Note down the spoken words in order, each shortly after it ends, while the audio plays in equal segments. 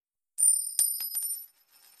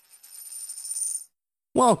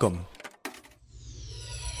Welcome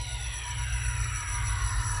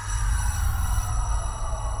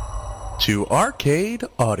to Arcade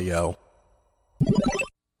Audio.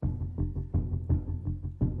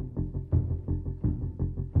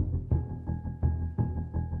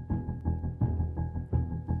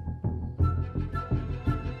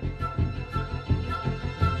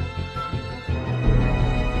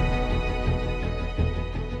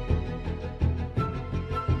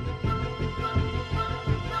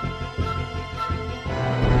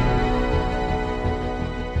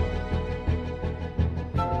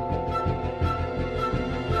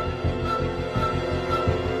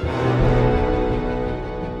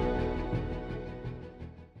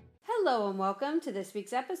 Hello and welcome to this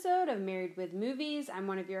week's episode of Married with Movies. I'm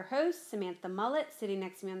one of your hosts, Samantha Mullet. Sitting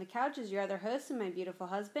next to me on the couch is your other host and my beautiful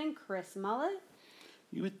husband, Chris Mullet.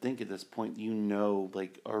 You would think at this point you know,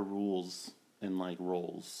 like, our rules and, like,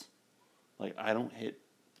 roles. Like, I don't hit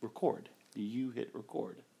record. You hit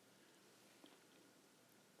record.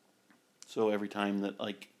 So every time that,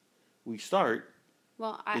 like, we start,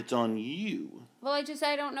 it's on you. Well, I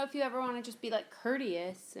don't know if you ever want to just be, like,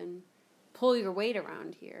 courteous and pull your weight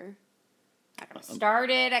around here. I gotta start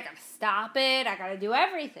it, I gotta stop it, I gotta do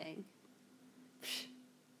everything.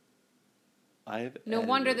 No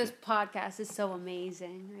wonder this podcast is so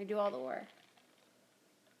amazing. I do all the work.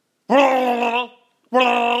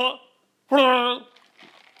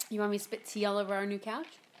 You want me to spit tea all over our new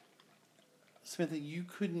couch? Samantha, you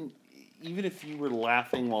couldn't, even if you were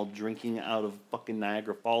laughing while drinking out of fucking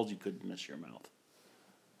Niagara Falls, you couldn't miss your mouth.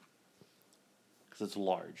 Because it's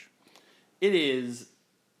large. It is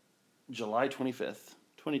July 25th,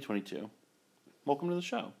 2022. Welcome to the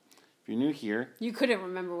show. If you're new here... You couldn't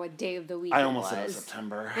remember what day of the week it was. I almost said it was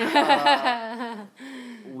September.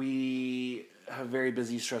 We have very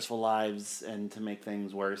busy, stressful lives, and to make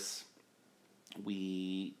things worse,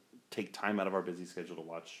 we take time out of our busy schedule to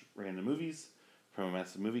watch random movies from a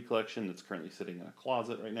massive movie collection that's currently sitting in a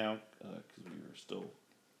closet right now, because we are still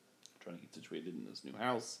trying to get situated in this new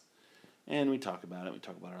house. And we talk about it, we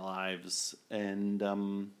talk about our lives, and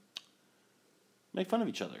make fun of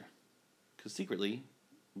each other. Because secretly,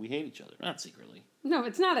 we hate each other. Not secretly. No,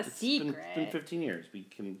 it's not a secret. It's been 15 years. We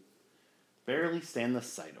can barely stand the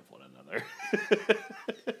sight of one another.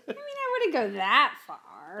 I wouldn't go that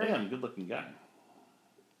far. Yeah, I'm a good-looking guy.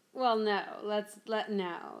 Well, no.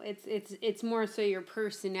 No. It's more so your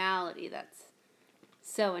personality that's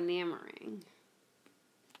so enamoring.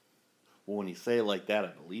 Well, when you say it like that, I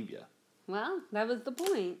believe you. Well, that was the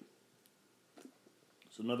point.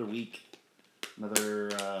 So another week,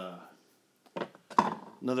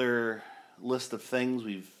 another list of things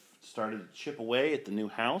we've started to chip away at the new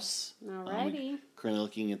house. Alrighty. Currently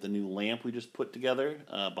looking at the new lamp we just put together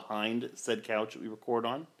behind said couch that we record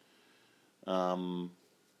on. And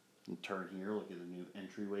turn here, look at the new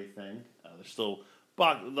entryway thing. There's still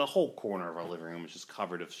the whole corner of our living room is just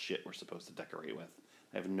covered of shit we're supposed to decorate with.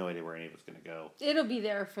 I have no idea where any of it's going to go. It'll be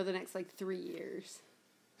there for the next, 3 years.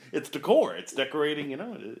 It's decor. It's decorating,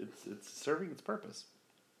 it's serving its purpose.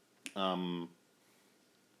 Once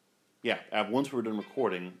we're done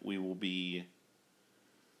recording, we will be...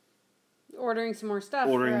 Ordering some more stuff.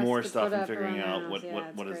 And figuring out what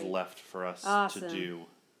is left for us awesome. To do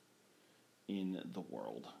in the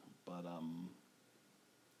world. But,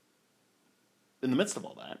 in the midst of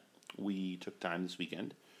all that, we took time this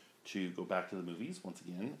weekend to go back to the movies once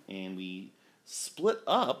again, and we split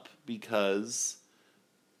up because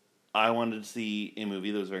I wanted to see a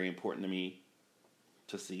movie that was very important to me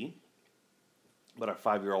to see, but our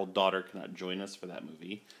 5-year-old daughter could not join us for that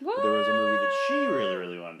movie. What? There was a movie that she really,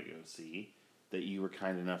 really wanted to go see that you were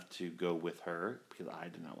kind enough to go with her because I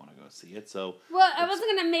did not want to go see it. So, well, I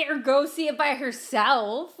wasn't gonna make her go see it by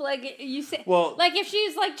herself. Like you said, if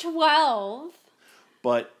she's 12.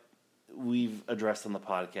 But we've addressed on the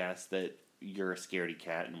podcast that you're a scaredy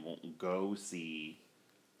cat and won't go see.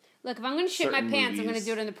 Look, if I'm going to shit my pants, movies. I'm going to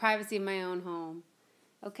do it in the privacy of my own home.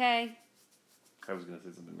 Okay? I was going to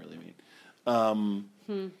say something really mean.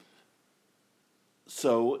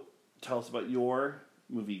 So, tell us about your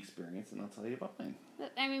movie experience, and I'll tell you about mine.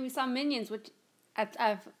 We saw Minions, which it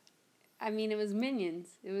was Minions.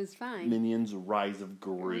 It was fine. Minions Rise of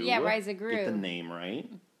Gru. Yeah, Rise of Gru. Get the name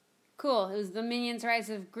right. Cool. It was the Minions Rise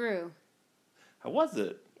of Gru. How was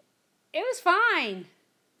it? It was fine.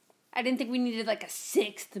 I didn't think we needed a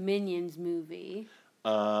 6th Minions movie.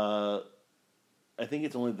 I think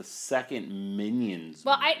it's only the second Minions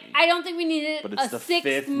movie. I don't think we needed but it's the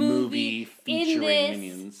 5th movie featuring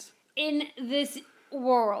Minions. In this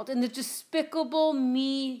world, in the Despicable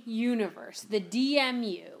Me universe, the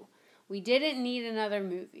DMU. We didn't need another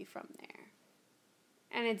movie from there.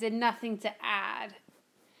 And it did nothing to add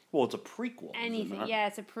Well, it's a prequel. Is it anything. not? Yeah,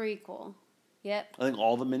 it's a prequel. Yep. I think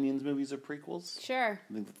all the Minions movies are prequels. Sure.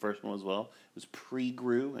 I think the first one as well. It was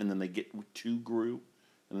pre-Gru, and then they get to Gru.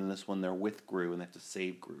 And then this one, they're with Gru, and they have to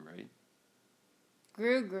save Gru, right?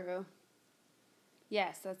 Gru.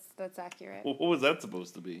 Yes, that's accurate. What was that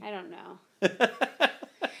supposed to be? I don't know. It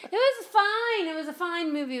was fine. It was a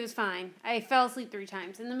fine movie. It was fine. I fell asleep 3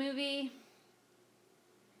 times in the movie.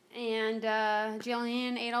 And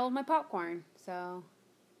Jillian ate all of my popcorn. So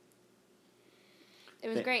it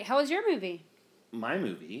was great. How was your movie? My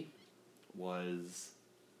movie was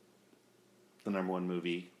the number 1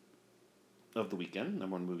 movie of the weekend.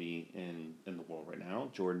 Number 1 movie in the world right now.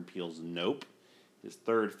 Jordan Peele's Nope. His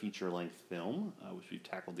 3rd feature-length film, which we've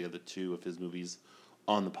tackled the other 2 of his movies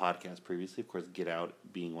on the podcast previously. Of course, Get Out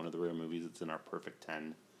being one of the rare movies that's in our Perfect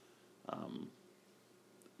 10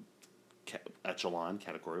 echelon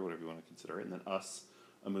category, whatever you want to consider it. And then Us,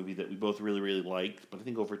 a movie that we both really, really liked, but I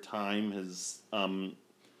think over time has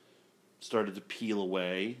started to peel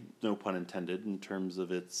away, no pun intended, in terms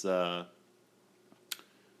of its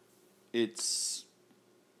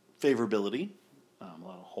favorability. A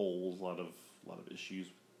lot of holes, a lot of issues.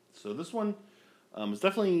 So this one is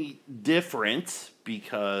definitely different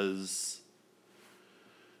because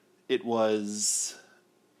it was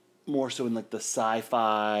more so in like the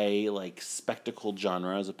sci-fi, like spectacle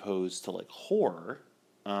genre as opposed to like horror.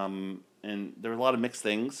 And there were a lot of mixed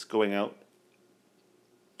things going out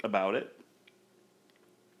about it.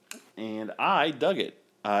 And I dug it.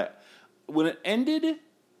 When it ended,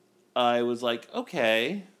 I was like,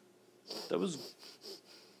 okay, that was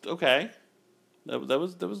okay. That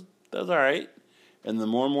was all right. And the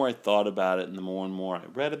more and more I thought about it, and the more and more I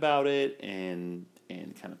read about it, and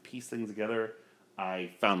kind of pieced things together, I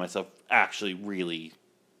found myself actually really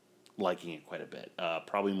liking it quite a bit.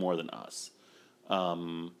 Probably more than Us.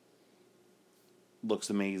 Looks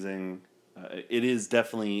amazing. It is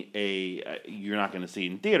definitely you're not going to see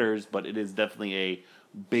it in theaters, but it is definitely a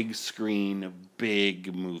big screen,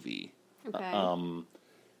 big movie. Okay. And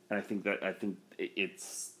I think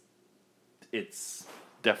it's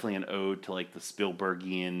definitely an ode to like the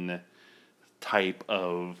Spielbergian type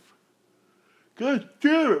of God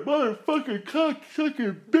damn it, motherfucking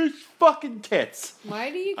cocksucker bitch fucking tits.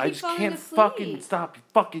 Why do you keep I just falling can't asleep? fucking stop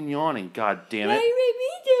fucking yawning, god damn it. Why you made me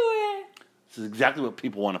do it? This is exactly what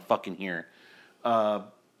people want to fucking hear. I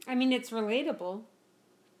mean, it's relatable.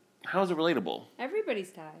 How is it relatable?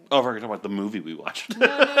 Everybody's tired. Oh, we're going to talk about the movie we watched.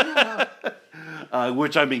 No.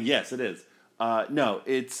 Which, I mean, yes, it is. No,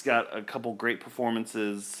 it's got a couple great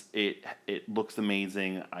performances. It looks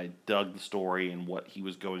amazing. I dug the story and what he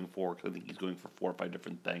was going for, because I think he's going for 4 or 5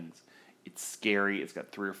 different things. It's scary. It's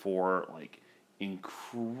got 3 or 4, like,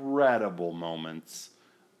 incredible moments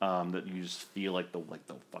that you just feel like the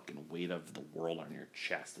fucking weight of the world on your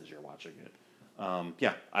chest as you're watching it.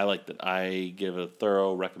 Yeah, I liked it. I give it a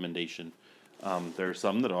thorough recommendation. There are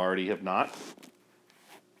some that already have not.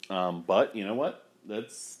 But you know what?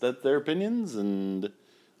 That's their opinions, and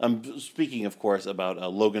I'm speaking, of course, about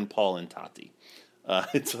Logan Paul and Tati.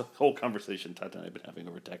 It's a whole conversation Tati and I have been having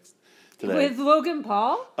over text today. With Logan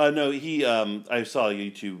Paul? No, he. I saw a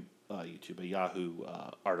Yahoo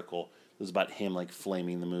article. It was about him like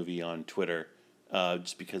flaming the movie on Twitter,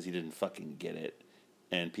 just because he didn't fucking get it,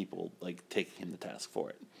 and people like taking him to task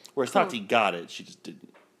for it. Whereas Tati got it, she just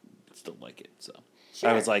didn't still like it. So Sure.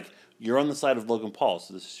 I was like, "You're on the side of Logan Paul,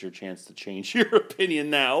 so this is your chance to change your opinion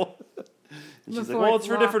now." And she's like, Before "Well, it's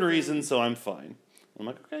it's for different locked in. reasons, so I'm fine." I'm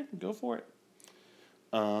like, "Okay, go for it."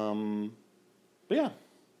 But yeah,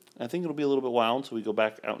 I think it'll be a little bit while until we go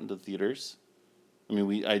back out into theaters. I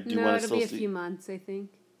mean, I do want to it'll still be a see few months, I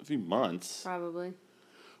think. a few months. Probably.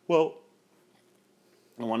 Well,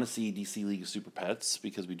 I want to see DC League of Super Pets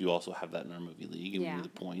because we do also have that in our movie league, and we Yeah. do the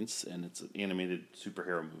points, and it's an animated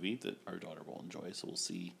superhero movie that our daughter will enjoy. So we'll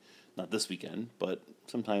see, not this weekend, but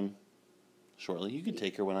sometime shortly. You could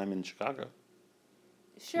take her when I'm in Chicago.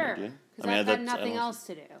 Sure. idea? Because I mean, I've got that's- I nothing don't- else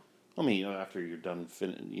to do. I mean, after you're done,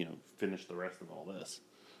 finish the rest of all this,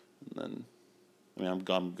 and then, I mean, I'm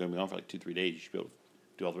going to be gone for like 2-3 days. You should be able to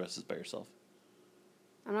do all the rest of this by yourself.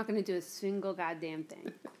 I'm not going to do a single goddamn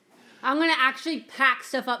thing. I'm going to actually pack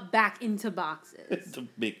stuff up back into boxes To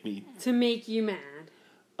make me. to make you mad.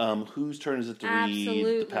 Whose turn is it to read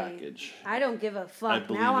Absolutely. the package? I don't give a I fuck.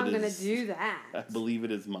 believe Now it I'm going to is- do that. I believe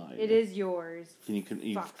it is mine. It is yours. Can you've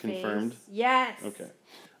Fuckface. confirmed? Yes. Okay.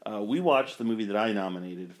 We watched the movie that I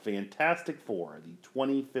nominated, Fantastic Four, the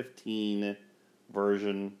 2015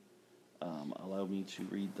 version. Allow me to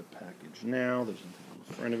read the package now. There's nothing on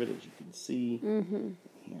the front of it, as you can see. Mm-hmm.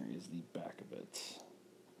 Here is the back of it.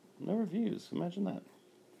 No reviews. Imagine that.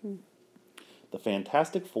 The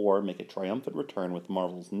Fantastic Four make a triumphant return with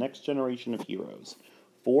Marvel's next generation of heroes.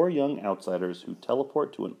 4 young outsiders who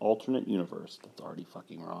teleport to an alternate universe. That's already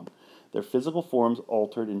fucking wrong. Their physical forms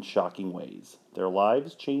altered in shocking ways. Their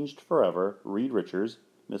lives changed forever. Reed Richards,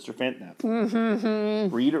 Mr.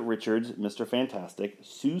 Reed Richards, Mr. Fantastic,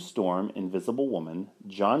 Sue Storm, Invisible Woman,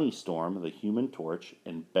 Johnny Storm, the Human Torch,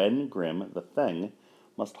 and Ben Grimm, the Thing,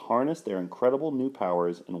 must harness their incredible new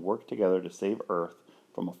powers and work together to save Earth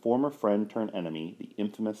from a former friend turned enemy, the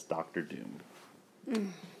infamous Doctor Doom.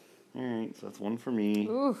 Alright, so that's one for me.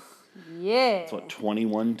 Oof. Yeah. It's what,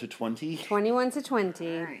 21 to 20? 21 to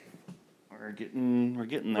 20. Alright. We're getting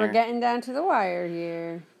there. We're getting down to the wire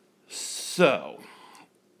here. So,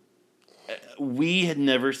 we had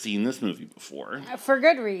never seen this movie before. For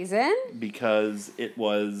good reason. Because it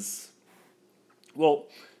was... Well,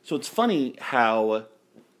 so it's funny how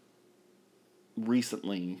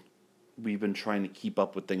recently we've been trying to keep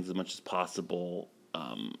up with things as much as possible.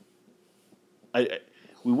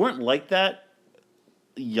 We weren't like that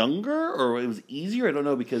younger, or it was easier. I don't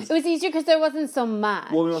know, because it was easier because there wasn't so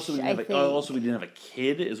much. Well, we didn't have a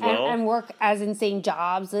kid as well, and work as insane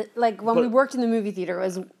jobs. Like when we worked in the movie theater, it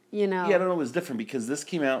was Yeah, I don't know. It was different because this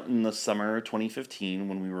came out in the summer of 2015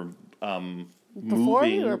 when we were before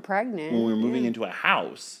you were pregnant. When we were moving into a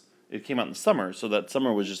house, it came out in the summer. So that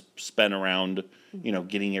summer was just spent around,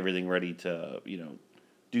 getting everything ready to,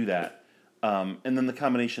 do that. And then the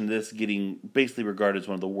combination of this getting basically regarded as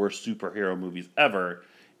one of the worst superhero movies ever,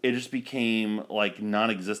 it just became like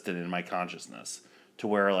non-existent in my consciousness, to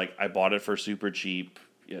where like I bought it for super cheap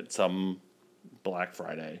at some Black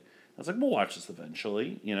Friday. I was like, we'll watch this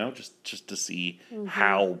eventually, just to see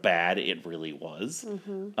how bad it really was.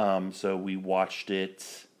 So we watched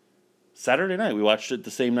it Saturday night. We watched it the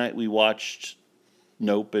same night we watched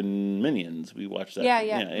Nope and Minions. We watched that.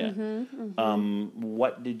 Yeah.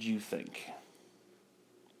 What did you think?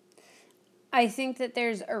 I think that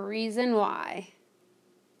there's a reason why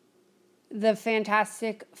the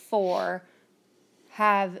Fantastic Four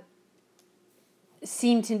have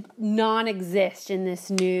seemed to non-exist in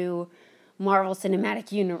this new Marvel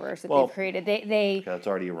Cinematic Universe that they've created. They that's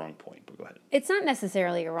already a wrong point, but go ahead. It's not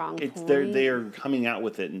necessarily a wrong point. They are coming out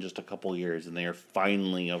with it in just a couple years, and they are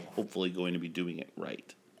finally, hopefully, going to be doing it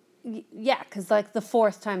right. Yeah, because like the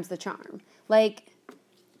fourth time's the charm. Like,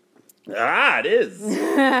 it is.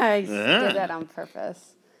 I did that on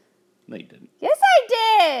purpose. No, you didn't. Yes,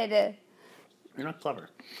 I did. You're not clever.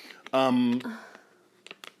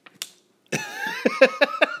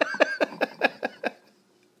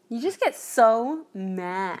 You just get so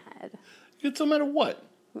mad. You get so mad at what?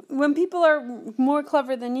 When people are more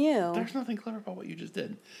clever than you. There's nothing clever about what you just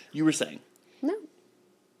did. You were saying. No.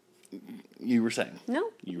 You were saying. No.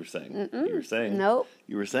 You were saying. Mm-mm. You were saying. Nope.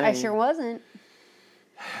 You were saying. I sure wasn't.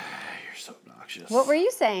 You're so obnoxious. What were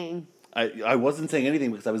you saying? I wasn't saying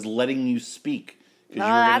anything because I was letting you speak. Because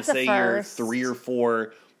you were going to say your 3 or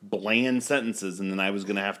 4 bland sentences, and then I was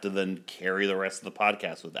going to have to then carry the rest of the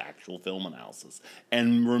podcast with actual film analysis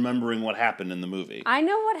and remembering what happened in the movie. I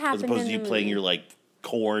know what happened in the movie. As opposed to you playing your,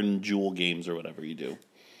 corn jewel games or whatever you do.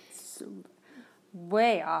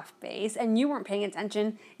 Way off base, and you weren't paying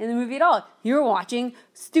attention in the movie at all. You were watching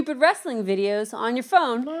stupid wrestling videos on your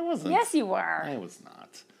phone. No, I wasn't. Yes, you were. I was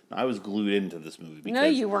not. No, I was glued into this movie. Because no,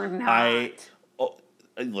 you were not.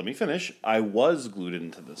 Let me finish. I was glued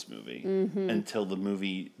into this movie until the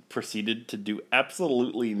movie proceeded to do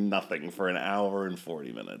absolutely nothing for an hour and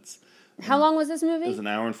 40 minutes. How long was this movie? It was an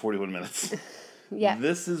hour and 41 minutes. Yeah.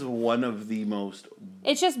 This is one of the most...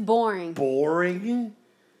 It's just boring. Boring,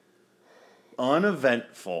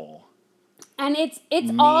 uneventful, and it's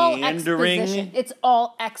all exposition. It's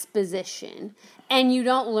all exposition, and you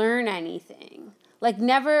don't learn anything.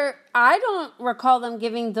 Never. I don't recall them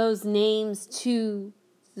giving those names to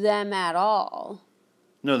them at all.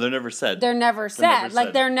 No, they're never said. They're never said.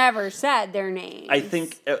 They're never said their names. I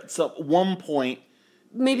think at one point,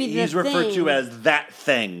 maybe he's referred to as that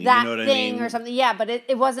thing. That you know what thing I mean? or something. Yeah, but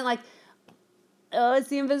it wasn't like, oh, it's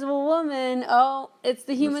the Invisible Woman. Oh, it's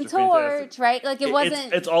the Human Torch, right? It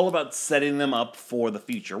wasn't... It's all about setting them up for the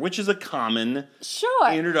future, which is a common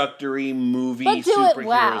introductory movie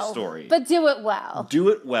superhero story. But do it well. Do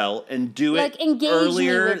it well, and do it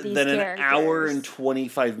earlier than an hour and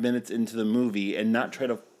 25 minutes into the movie, and not try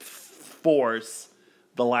to force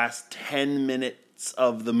the last 10 minutes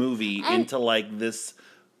of the movie into, this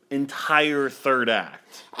entire third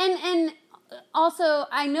act. And also,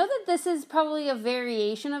 I know that this is probably a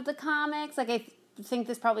variation of the comics. I think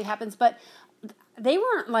this probably happens, but they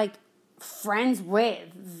weren't, friends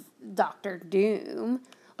with Doctor Doom.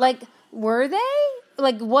 Were they?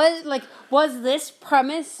 was this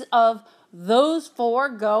premise of those four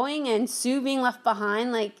going and Sue being left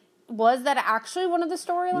behind, like, was that actually one of the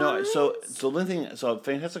storylines? No, so the thing, so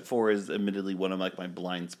Fantastic Four is admittedly one of like my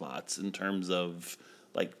blind spots in terms of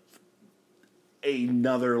like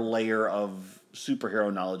another layer of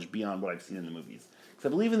superhero knowledge beyond what I've seen in the movies. Because I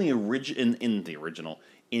believe in the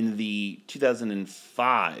in the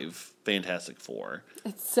 2005 Fantastic Four.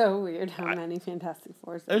 It's so weird how many Fantastic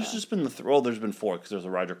Fours there There's just been there's been four because there's a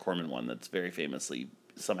Roger Corman one that's very famously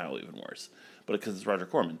somehow even worse, but because it's Roger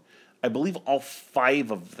Corman. I believe all 5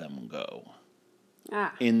 of them go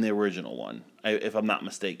in the original one, if I'm not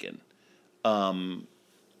mistaken. In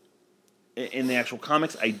the actual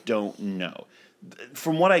comics, I don't know.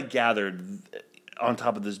 From what I gathered, on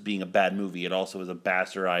top of this being a bad movie, it also is a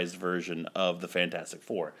bastardized version of the Fantastic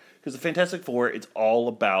Four. Because the Fantastic Four, it's all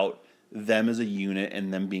about them as a unit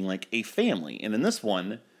and them being like a family. And in this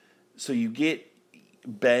one, so you get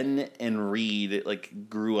Ben and Reed like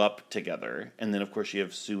grew up together, and then of course you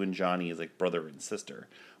have Sue and Johnny as like brother and sister,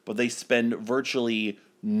 but they spend virtually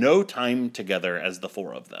no time together as the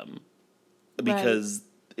 4 of them because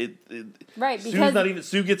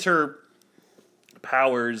Sue gets her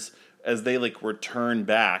powers as they like return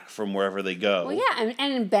back from wherever they go. Well, yeah,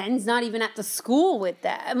 and Ben's not even at the school with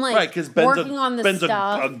them, like right? Because Ben's a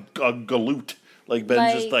galoot. Like,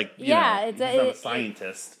 Ben's just like, he's not a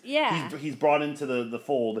scientist. He's brought into the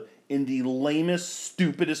fold in the lamest,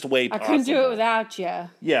 stupidest way possible. I couldn't do it without you.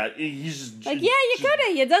 Yeah, he's just... Like, you could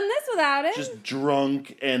have. You done this without it. Just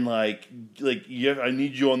drunk and like yeah, I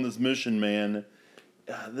need you on this mission, man.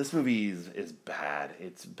 This movie is bad.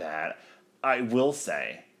 It's bad. I will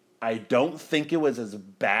say, I don't think it was as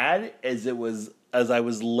bad as I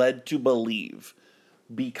was led to believe.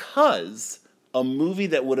 Because... a movie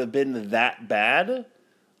that would have been that bad,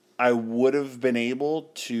 I would have been able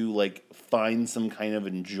to like find some kind of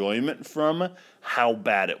enjoyment from how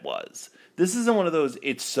bad it was. This isn't one of those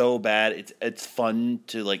it's so bad it's fun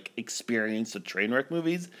to like experience the train wreck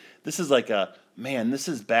movies. This is like this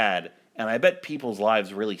is bad, and I bet people's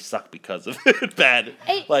lives really suck because of it bad.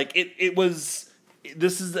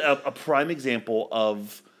 This is a prime example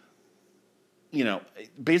of, you know,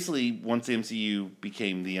 basically once the MCU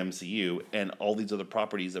became the MCU and all these other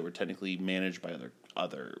properties that were technically managed by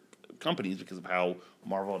other companies because of how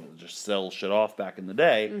Marvel had to just sell shit off back in the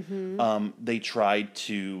day, they tried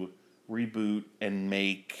to reboot and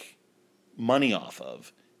make money off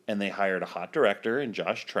of. And they hired a hot director in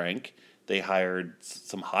Josh Trank. They hired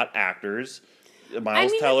some hot actors.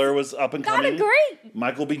 Miles Teller was up and coming.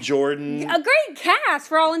 Michael B. Jordan. A great cast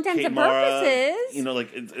for all intents and purposes. You know, like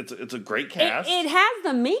it's a great cast. It has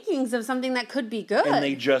the makings of something that could be good. And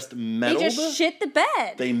they just meddled. They just shit the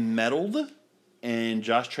bed. They meddled, and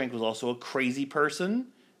Josh Trank was also a crazy person.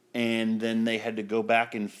 And then they had to go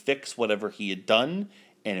back and fix whatever he had done,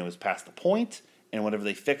 and it was past the point. And whatever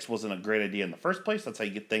they fixed wasn't a great idea in the first place. That's how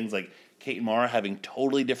you get things like Kate Mara having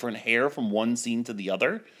totally different hair from one scene to the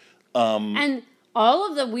other. And all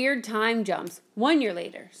of the weird time jumps, 1 year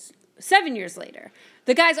later, 7 years later,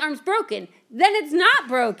 the guy's arm's broken, then it's not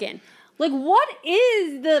broken. Like, what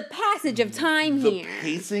is the passage of time here? The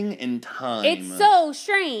pacing and time. It's so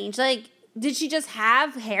strange. Like, did she just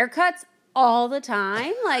have haircuts all the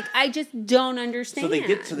time? Like, I just don't understand.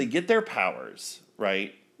 So they get their powers,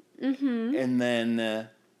 right? Mm-hmm. And then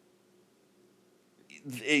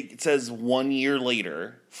it says 1 year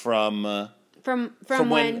later from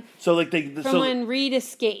when Reed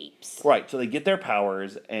escapes. Right, so they get their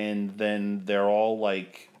powers, and then they're all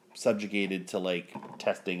like subjugated to like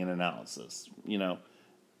testing and analysis, you know.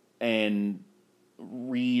 And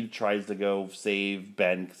Reed tries to go save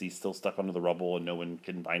Ben because he's still stuck under the rubble, and no one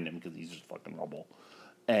can find him because he's just fucking rubble.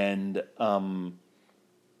 And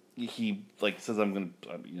he like says, "I'm gonna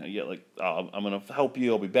help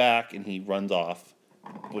you. I'll be back," and he runs off.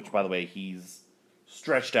 Which, by the way, he's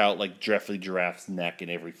stretched out like Jeffrey Giraffe's neck in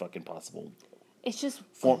every fucking possible It's just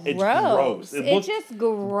form. gross. It's just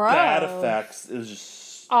gross. Bad effects. It was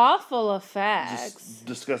just awful effects. Just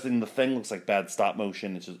disgusting. The thing looks like bad stop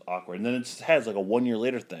motion. It's just awkward. And then it just has like a 1 year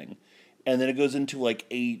later thing. And then it goes into like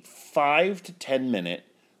a 5 to 10 minute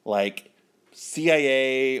like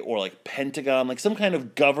CIA or like Pentagon, like some kind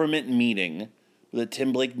of government meeting with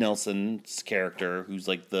Tim Blake Nelson's character, who's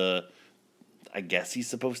like I guess he's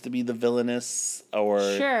supposed to be the villainous or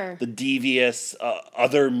the devious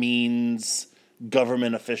other means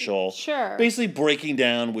government official. Sure. Basically breaking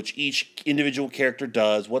down which each individual character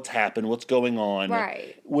does, what's happened, what's going on.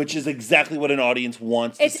 Right. Which is exactly what an audience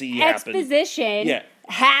wants to see happen. It's exposition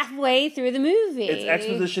halfway through the movie. It's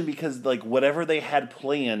exposition because like whatever they had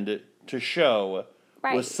planned to show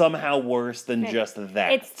Right. was somehow worse than just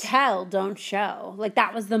that. It's tell, don't show. Like,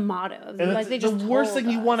 that was the motto. And Like, it's they the just worst told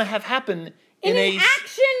thing you us. want to have happen In an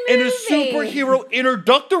action in a movie. superhero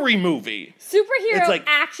introductory movie. Superhero It's like-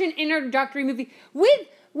 action introductory movie with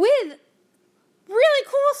really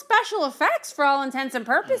cool special effects for all intents and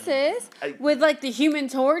purposes. With, like, the Human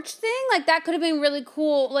Torch thing. Like, that could have been really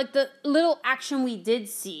cool. Like, the little action we did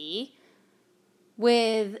see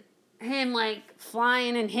with him, like,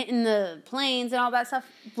 flying and hitting the planes and all that stuff,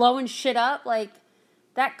 blowing shit up, like,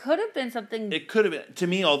 that could have been something. It could have been. To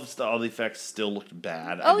me, all the effects still looked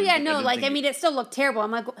bad. Oh, yeah, no, like, I mean, it still looked terrible.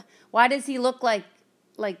 I'm like, why does he look like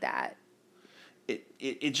that?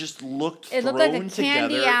 It just looked. It looked like a thrown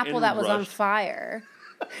candy together apple and that was on rushed. fire.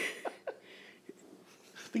 I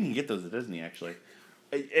think you can get those at Disney, actually.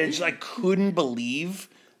 I couldn't believe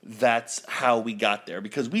that's how we got there,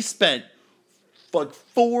 because we spent like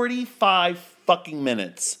 45 fucking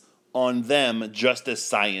minutes on them just as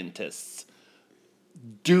scientists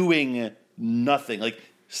doing nothing. Like,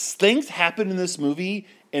 things happen in this movie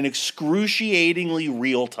in excruciatingly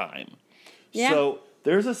real time. Yeah. So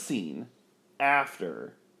there's a scene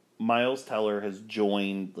after Miles Teller has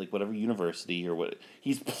joined, like, whatever university or what.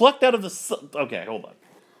 He's plucked out of the... Okay, hold on.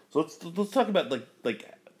 So let's talk about,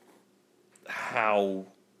 like how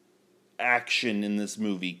action in this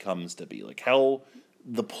movie comes to be. Like, how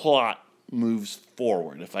the plot moves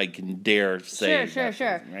forward, if I can dare say. Sure.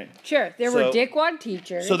 Right? Sure, there were dickwad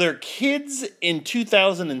teachers. So they're kids in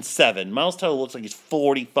 2007. Miles Teller looks like he's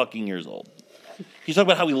 40 fucking years old. He's talking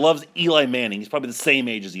about how he loves Eli Manning. He's probably the same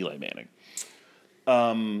age as Eli Manning.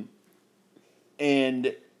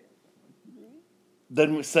 And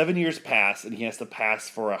then 7 years pass, and he has to pass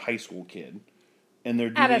for a high school kid. And they're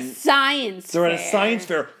doing... At a science fair. They're at a science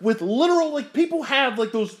fair with literal, like, people have,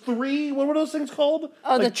 like, those three... What were those things called?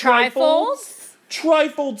 Oh, like, the trifolds?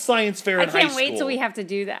 Trifold science fair in high school. I can't wait till we have to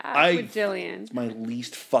do that with Jillian. It's my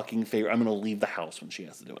least fucking favorite. I'm going to leave the house when she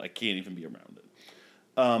has to do it. I can't even be around it.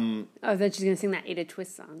 Oh, then she's going to sing that Ada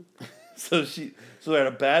Twist song. So they're at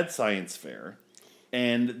a bad science fair,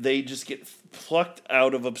 and they just get plucked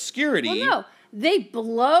out of obscurity. Well, no. They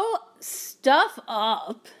blow stuff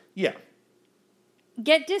up, Yeah.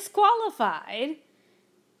 get disqualified,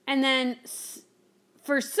 and then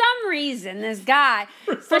for some reason, this guy,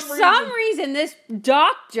 this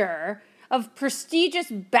doctor of prestigious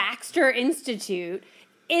Baxter Institute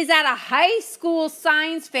is at a high school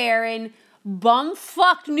science fair in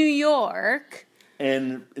bumfuck New York.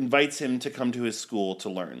 And invites him to come to his school to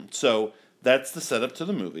learn. So that's the setup to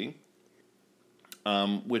the movie,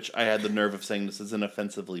 which I had the nerve of saying this isn't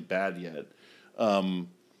offensively bad yet.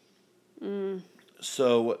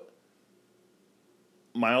 So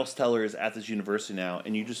Miles Teller is at this university now,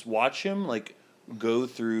 and you just watch him, like, go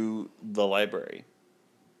through the library.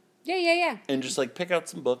 Yeah. And just, like, pick out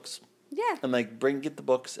some books. Yeah. And, like, get the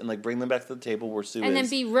books and, like, bring them back to the table where Sue is. And then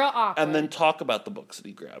be real awkward. And then talk about the books that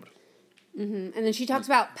he grabbed. Mm-hmm. And then she talks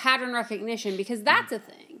about pattern recognition, because that's a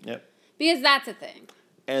thing. Yep. Because that's a thing.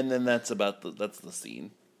 And then that's the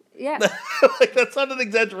scene. Yeah. Like, that's not an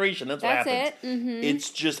exaggeration. That's what That's happens. it. Mm-hmm.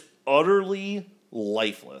 It's just utterly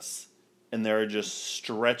lifeless. And there are just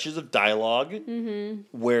stretches of dialogue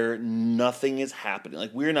where nothing is happening.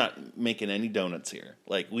 Like, we're not making any donuts here.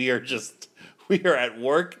 Like, we are at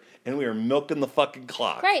work and we are milking the fucking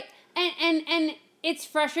clock. Right. And it's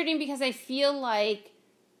frustrating because I feel like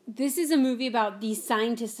this is a movie about these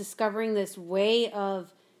scientists discovering this way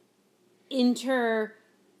of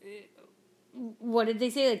what did they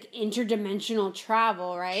say? Like, interdimensional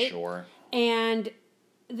travel, right? Sure. And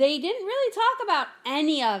they didn't really talk about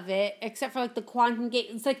any of it except for, like, the quantum gate.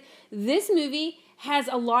 It's like, this movie has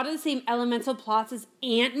a lot of the same elemental plots as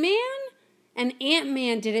Ant-Man, and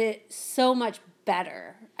Ant-Man did it so much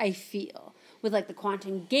better, I feel. With, like, the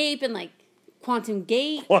quantum gate and, like, Quantum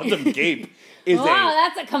Gate. Quantum Gape is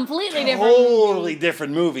that's a completely totally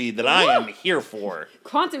different movie that I am here for.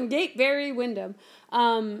 Quantum Gate, Barry Windham.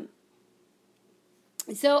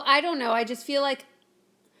 So I don't know. I just feel like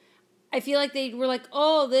they were like,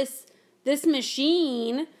 oh, this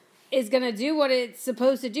machine is gonna do what it's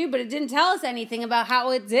supposed to do, but it didn't tell us anything about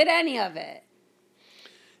how it did any of it.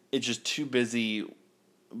 It's just too busy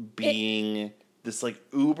being this, like,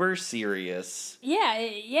 uber serious.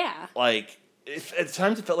 Yeah. Like, at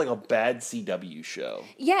times it felt like a bad CW show.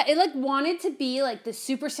 Yeah, it, like, wanted to be, like, the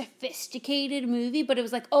super sophisticated movie, but it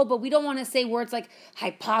was like, oh, but we don't want to say words like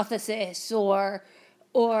hypothesis or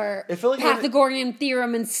It felt like Pythagorean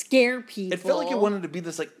theorem and scare people. It felt like it wanted to be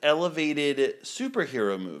this, like, elevated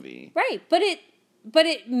superhero movie. Right, but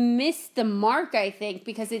it missed the mark, I think,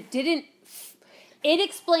 because it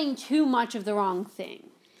explained too much of the wrong thing.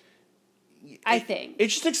 I think. It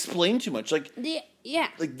just explained too much. Like, yeah.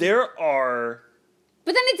 Like, there are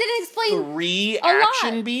But then it didn't explain 3 a lot.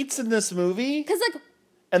 action beats in this movie. Because, like,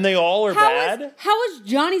 And they all are bad. how was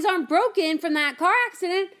Johnny's arm broken from that car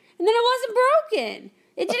accident, and then it wasn't broken?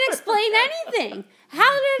 It didn't explain anything. How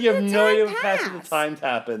did You have the no idea time what pass? passing the time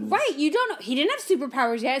happens. Right, you don't know. He didn't have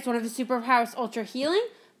superpowers yet. It's one of his superpowers, ultra healing.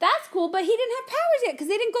 That's cool, but he didn't have powers yet because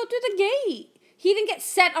they didn't go through the gate. He didn't get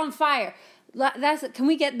set on fire. Can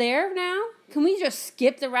we get there now? Can we just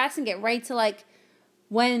skip the rest and get right to, like,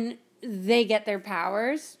 when they get their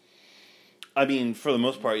powers? I mean, for the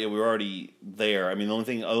most part, yeah, we were already there. I mean, the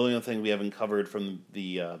only other thing we haven't covered from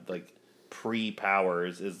the like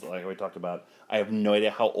pre-powers is, like we talked about, I have no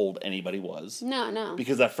idea how old anybody was. No.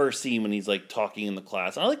 Because that first scene when he's like talking in the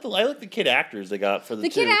class, I like the kid actors they got for the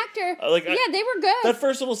two. Kid actor, they were good. That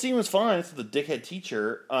first little scene was fine. It's the dickhead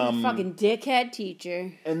teacher. Fucking dickhead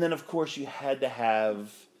teacher. And then of course you had to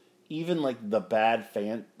have even like the bad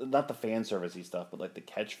not the fan servicey stuff, but like the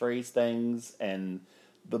catchphrase things and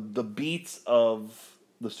the beats of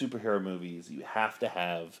the superhero movies you have to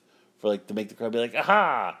have for like to make the crowd be like,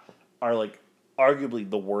 aha, are like arguably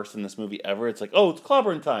the worst in this movie ever. It's like, oh, it's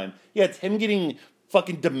clobbering time. Yeah, it's him getting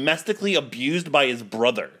fucking domestically abused by his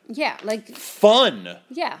brother. Yeah, like... Fun.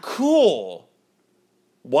 Yeah. Cool.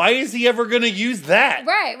 Why is he ever going to use that?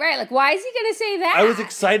 Right. Like, why is he going to say that? I was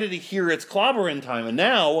excited to hear it's clobbering time, and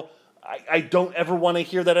now I don't ever want to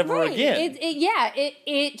hear that ever again.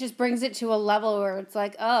 It just brings it to a level where it's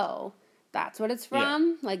like, oh... That's what it's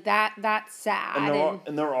from. Yeah. Like that's sad.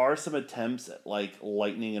 And there are some attempts at like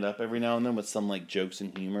lightening it up every now and then with some like jokes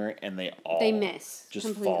and humor, and they miss just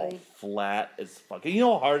completely. Fall flat as fuck. You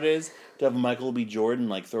know how hard it is to have Michael B. Jordan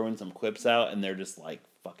like throwing some quips out, and they're just like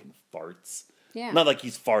fucking farts. Yeah, not like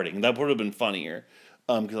he's farting. That would have been funnier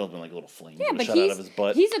because that would have been like a little flame but shot out of his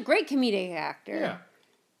butt. He's a great comedic actor. Yeah,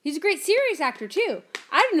 he's a great serious actor too.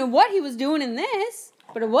 I don't know what he was doing in this,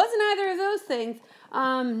 but it wasn't either of those things.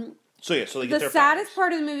 So they get the saddest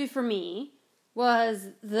part of the movie for me was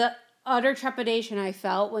the utter trepidation I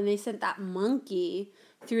felt when they sent that monkey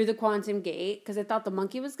through the quantum gate because I thought the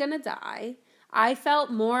monkey was gonna die. I felt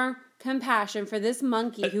more compassion for this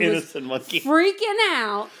monkey who was freaking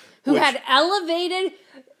out, who had elevated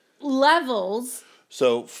levels.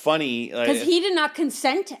 So funny because he did not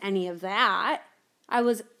consent to any of that. I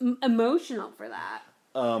was emotional for that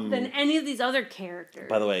than any of these other characters.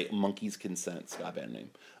 By the way, monkeys consent. Scott band name.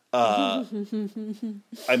 I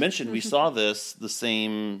mentioned we saw the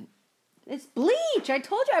same. It's bleach. I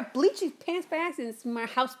told you I bleached these pants by accident. It's my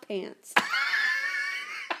house pants.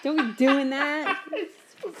 Don't be doing that. I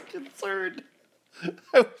was concerned.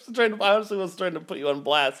 I honestly was trying to put you on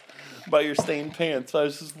blast about your stained pants. I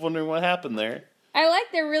was just wondering what happened there. I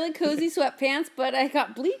like their really cozy sweatpants, but I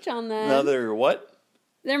got bleach on them. Now they're what?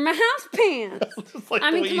 They're my house pants. Like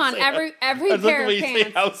I mean, come on, every pair of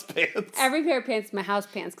pants. House pants. Every pair of pants is my house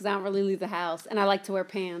pants because I don't really leave the house, and I like to wear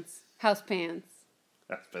pants. House pants.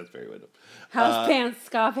 That's very weird. House pants,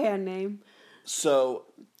 Scott band name. So.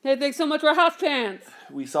 Hey, thanks so much for house pants.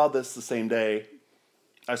 We saw this the same day.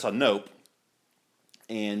 I saw Nope,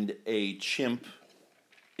 and a chimp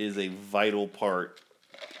is a vital part.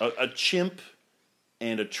 A chimp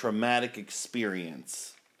and a traumatic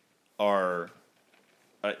experience are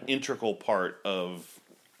an integral part of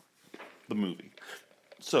the movie.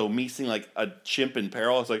 So me seeing like a chimp in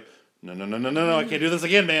peril, I was like, no, I can't do this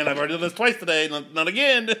again, man. I've already done this twice today, not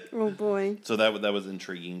again. Oh boy. So that was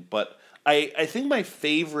intriguing. But I think my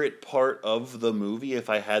favorite part of the movie, if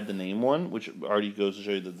I had to name one, which already goes to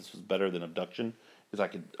show you that this was better than Abduction, because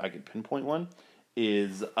I could pinpoint one,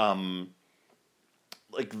 is the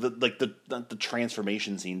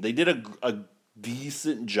transformation scene. They did a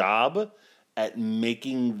decent job at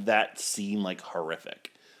making that seem like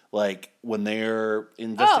horrific. Like when they're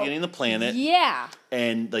investigating the planet. Yeah.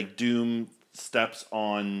 And like Doom steps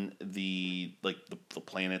on the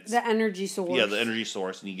planet's the energy source. Yeah, the energy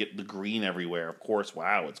source, and you get the green everywhere. Of course,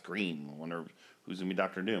 wow, it's green. I wonder who's gonna be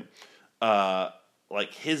Dr. Doom.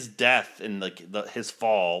 Like his death and like his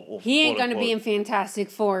fall. He ain't gonna be in Fantastic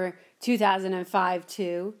Four 2005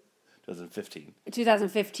 too.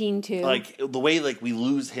 2015 too. Like the way like we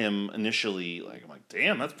lose him initially, like I'm like,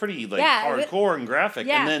 damn, that's pretty like hardcore and graphic.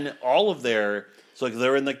 Yeah. And then all of their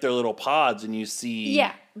they're in like their little pods, and you see.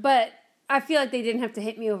 Yeah, but I feel like they didn't have to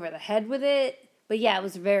hit me over the head with it. But yeah, it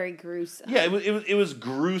was very gruesome. Yeah, it was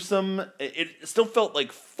gruesome. It still felt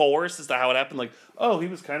like forced as to how it happened. Like, oh, he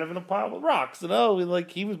was kind of in a pile of rocks, and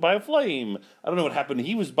like he was by a flame. I don't know what happened.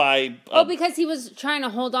 He was by. Because he was trying to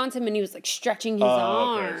hold on to him, and he was like stretching his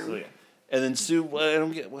arm. Okay, so yeah. And then Sue, I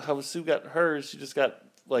don't get how Sue got hers. She just got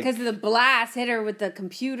Like, because the blast hit her with the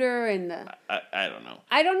computer and the. I don't know.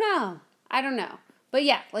 I don't know. But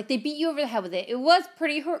yeah, like they beat you over the head with it. It was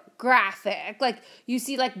pretty graphic. Like you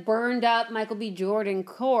see, like burned up Michael B. Jordan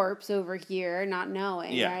corpse over here, not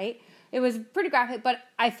knowing, right? It was pretty graphic, but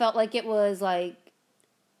I felt like it was like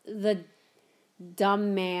the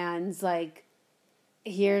dumb man's like,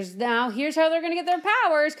 here's how they're gonna get their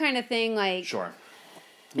powers kind of thing. Like, Sure.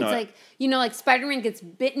 No, it's like, you know, like Spider-Man gets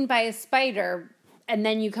bitten by a spider, and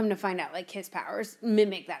then you come to find out like his powers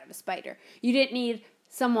mimic that of a spider. You didn't need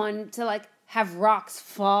someone to like have rocks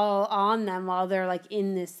fall on them while they're like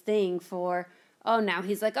in this thing for, oh, now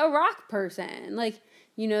he's like a rock person. Like,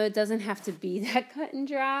 you know, it doesn't have to be that cut and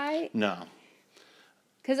dry. No.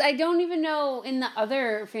 Because I don't even know in the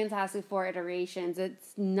other Fantastic Four iterations,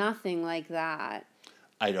 it's nothing like that.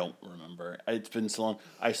 I don't remember. It's been so long.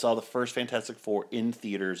 I saw the first Fantastic Four in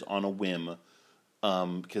theaters on a whim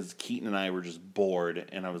because Keaton and I were just bored.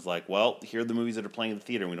 And I was like, well, here are the movies that are playing in the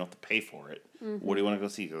theater and we don't have to pay for it. Mm-hmm. What do you want to go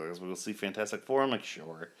see? We'll go see Fantastic Four? I'm like,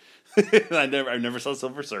 sure. I never saw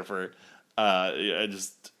Silver Surfer. It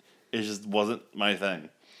just wasn't my thing.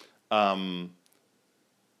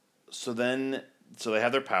 So they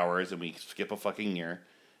have their powers and we skip a fucking year.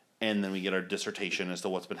 And then we get our dissertation as to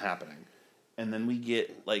what's been happening. And then we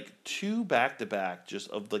get, like, 2 back-to-back just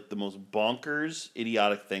of, like, the most bonkers,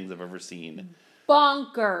 idiotic things I've ever seen.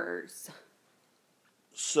 Bonkers.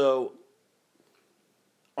 So,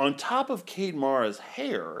 on top of Kate Mara's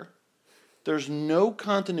hair, there's no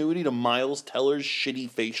continuity to Miles Teller's shitty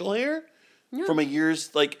facial hair from a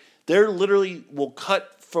year's... Like, they're literally will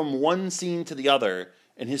cut from one scene to the other,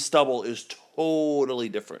 and his stubble is totally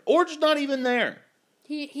different. Or just not even there.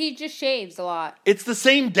 He just shaves a lot. It's the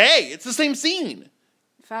same day. It's the same scene.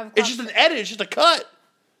 5 o'clock. It's just an edit. It's just a cut.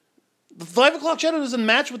 The 5 o'clock shadow doesn't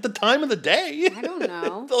match with the time of the day. I don't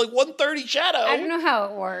know. The like 1:30 shadow. I don't know how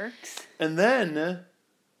it works. And then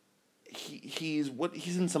he's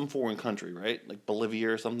in some foreign country, right? Like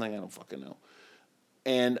Bolivia or something. I don't fucking know.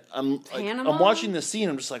 And I'm watching this scene.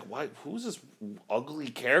 I'm just like, why? Who's this ugly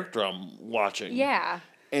character I'm watching? Yeah.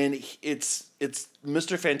 And it's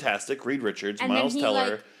Mr. Fantastic, Reed Richards, and Miles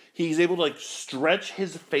Teller. He's able to, like, stretch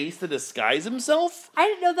his face to disguise himself. I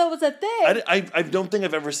didn't know that was a thing. I don't think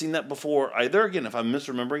I've ever seen that before either. Again, if I'm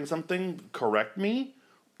misremembering something, correct me.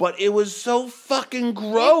 But it was so fucking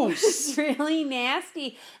gross. It was really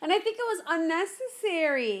nasty. And I think it was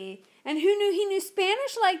unnecessary. And who knew he knew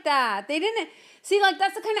Spanish like that? They didn't... See, like,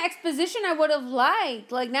 that's the kind of exposition I would have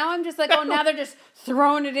liked. Like, now I'm just like, oh, now they're just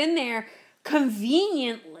throwing it in there.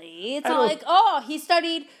 Conveniently, it's not like, oh, he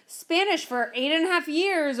studied Spanish for 8.5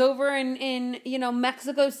 years over in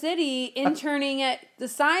Mexico City, interning at the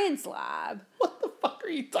science lab. What the fuck are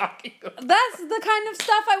you talking about? That's the kind of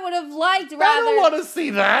stuff I would have liked. Rather, I don't want to see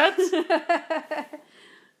that.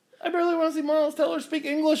 I barely want to see Miles Teller speak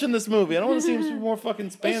English in this movie. I don't want to see him speak more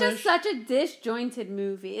fucking Spanish. It's just such a disjointed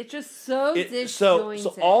movie. It's just so disjointed.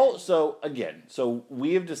 So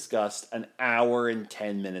we have discussed an hour and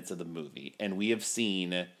 10 minutes of the movie, and we have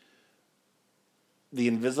seen the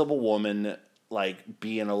Invisible Woman like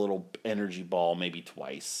be in a little energy ball maybe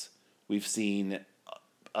twice. We've seen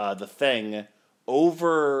the Thing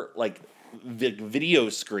over like video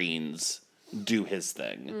screens do his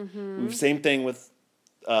thing. Mm-hmm. Same thing with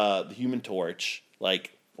the Human Torch,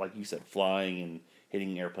 like you said, flying and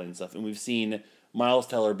hitting airplanes and stuff. And we've seen Miles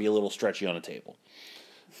Teller be a little stretchy on a table.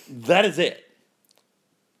 That is it.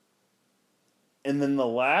 And then the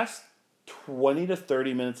last 20 to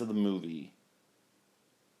 30 minutes of the movie,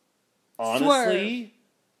 honestly,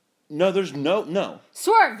 no, there's no.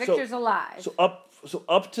 Swerve, Victor's alive. So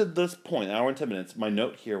up to this point, an hour and 10 minutes, my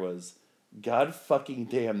note here was, God fucking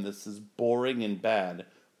damn, this is boring and bad.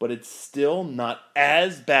 But it's still not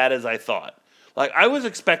as bad as I thought. Like, I was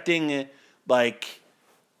expecting, like...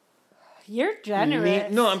 You're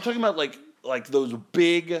generous. No, I'm talking about, like those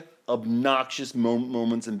big, obnoxious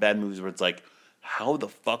moments in bad movies where it's like, how the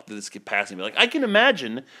fuck did this get past me? Like, I can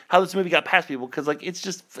imagine how this movie got past people, because, like, it's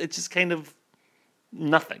just kind of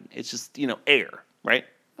nothing. It's just, air, right?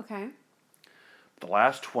 Okay. The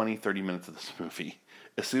last 20, 30 minutes of this movie,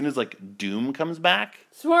 as soon as, like, Doom comes back...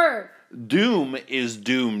 Swerve! Doom is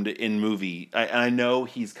doomed in movie. I know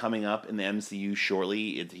he's coming up in the MCU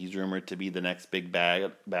shortly. He's rumored to be the next big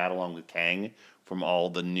bad along with Kang from all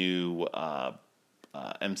the new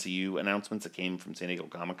MCU announcements that came from San Diego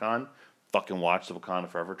Comic-Con. Fucking watch the Wakanda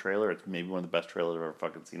Forever trailer. It's maybe one of the best trailers I've ever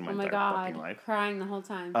fucking seen in my entire fucking life. Crying the whole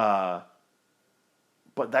time.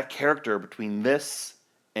 But that character between this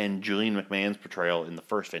and Julian McMahon's portrayal in the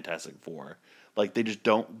first Fantastic Four, like, they just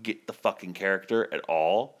don't get the fucking character at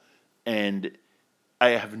all. And I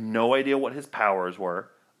have no idea what his powers were.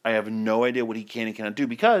 I have no idea what he can and cannot do,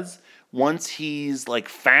 because once he's like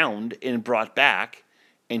found and brought back,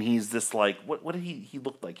 and he's this like what did he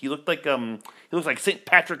look like? He looked like St.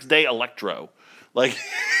 Patrick's Day Electro. Like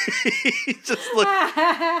he just looked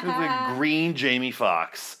like green Jamie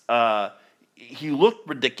Foxx. He looked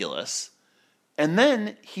ridiculous. And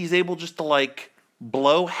then he's able just to like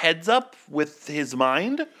blow heads up with his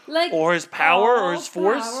mind, like, or his power, or his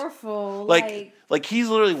force. Powerful. Like he's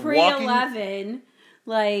literally walking. Pre-11.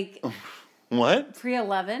 Like. What?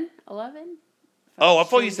 Pre-11? 11? Oh, I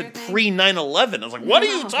thought you said pre-9/11. I was like, what are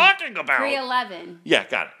you talking about? Pre-11. Yeah,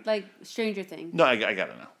 got it. Like Stranger Things. No, I got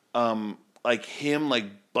it now. Like him,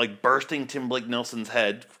 like bursting Tim Blake Nelson's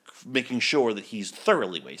head, making sure that he's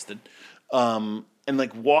thoroughly wasted, and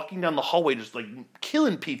like walking down the hallway, just like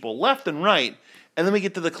killing people left and right, and then we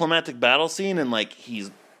get to the climactic battle scene, and like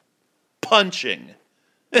he's punching.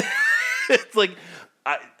 It's like,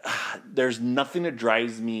 there's nothing that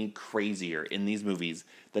drives me crazier in these movies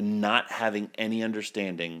than not having any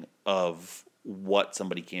understanding of what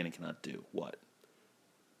somebody can and cannot do. What?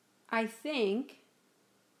 I think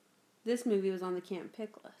this movie was on the can't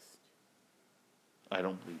pick list. I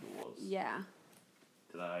don't believe it was. Yeah.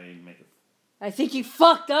 Did I make it? I think you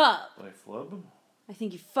fucked up. Did I flub? I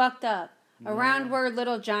think you fucked up. No. Around where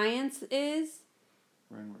Little Giants is.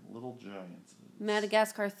 Around where Little Giants is.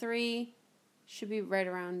 Madagascar 3 should be right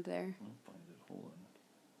around there. I'll find it. Hold on.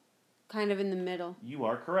 Kind of in the middle. You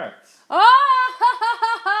are correct.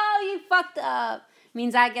 Oh, you fucked up.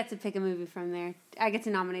 Means I get to pick a movie from there. I get to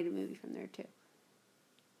nominate a movie from there too.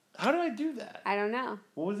 How did I do that? I don't know.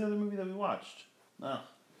 What was the other movie that we watched? No.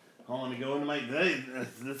 Hold on, let me go into my...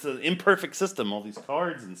 This is an imperfect system, all these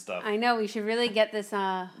cards and stuff. I know, we should really get this...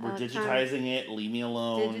 We're digitizing it. Leave me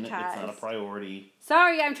alone. Digitize. It's not a priority.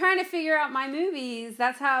 Sorry, I'm trying to figure out my movies.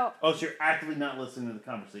 That's how... Oh, so you're actively not listening to the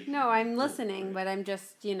conversation. No, I'm listening, but I'm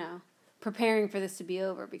just, preparing for this to be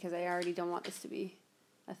over because I already don't want this to be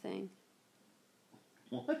a thing.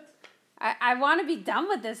 What? I want to be done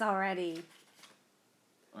with this already.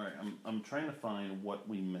 All right, I'm trying to find what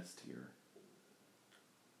we missed here.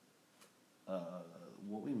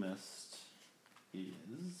 What we missed is...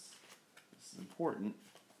 This is important.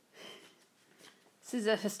 This is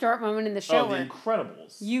a historic moment in the show. Oh, The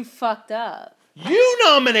Incredibles. You fucked up. You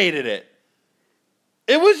nominated it!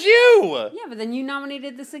 It was you! Yeah, but then you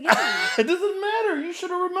nominated this again. It doesn't matter. You should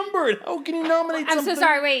have remembered. How can you nominate I'm something? so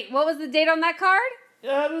sorry. Wait, what was the date on that card?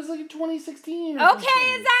 Yeah, it was like in 2016. Okay,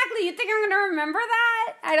 exactly. You think I'm going to remember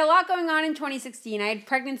that? I had a lot going on in 2016. I had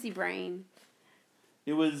pregnancy brain.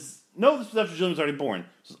 It was... No, this was after Julian was already born.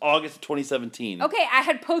 This was August of 2017. Okay, I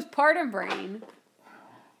had postpartum brain.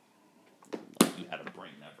 You had a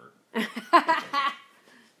brain never.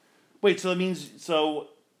 Wait, so that means... So...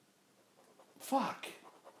 Fuck.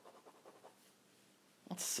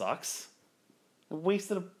 That sucks. I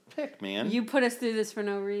wasted a pick, man. You put us through this for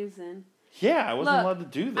no reason. Yeah, I wasn't Look, allowed to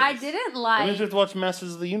do this. I didn't I like... mean, you have to watch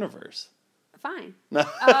Masters of the Universe. Fine. No.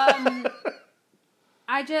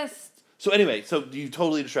 I just... So anyway, so you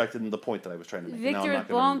totally distracted the point that I was trying to make. Victor is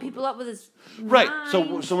blowing people up with his Right. mind.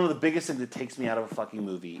 So one of the biggest things that takes me out of a fucking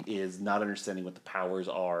movie is not understanding what the powers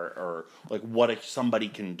are, or like what somebody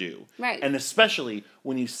can do. Right. And especially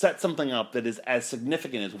when you set something up that is as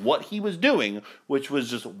significant as what he was doing, which was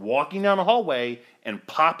just walking down a hallway and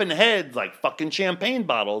popping heads like fucking champagne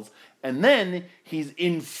bottles, and then he's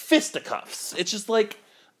in fisticuffs. It's just like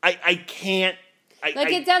I can't.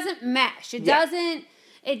 It doesn't mesh.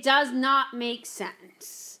 It does not make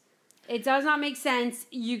sense. It does not make sense.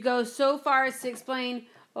 You go so far as to explain,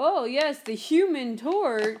 oh, yes, the Human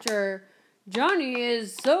Torch, or Johnny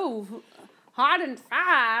is so hot and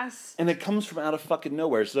fast. And it comes from out of fucking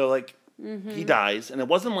nowhere. So, like, he dies. And it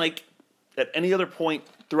wasn't like at any other point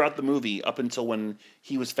throughout the movie, up until when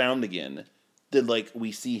he was found again, did, like,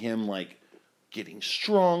 we see him, like, getting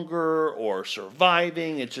stronger or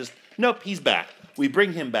surviving. It's just, nope, he's back. We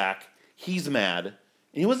bring him back. He's mad.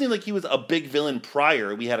 And he wasn't even like he was a big villain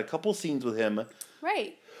prior. We had a couple scenes with him.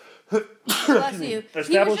 Right. Bless you. He was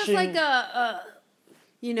just like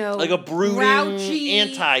like a brooding grouchy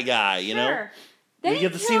anti-guy, you know? Then he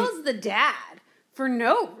kills the dad for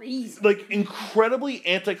no reason. Like, incredibly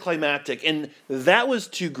anticlimactic. And that was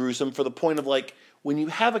too gruesome for the point of, like, when you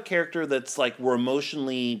have a character that's, like, we're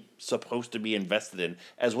emotionally supposed to be invested in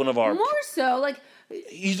as one of our... More so, like...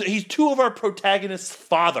 He's two of our protagonists'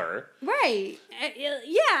 father. Right.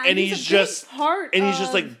 Yeah. And he's just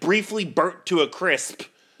just like briefly burnt to a crisp.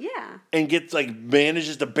 Yeah. And gets like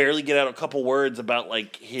manages to barely get out a couple words about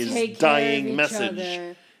like his dying message.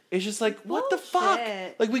 Other. It's just like, what the fuck?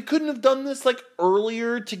 Like, we couldn't have done this like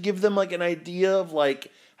earlier to give them like an idea of like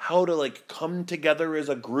how to like come together as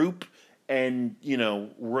a group and, you know,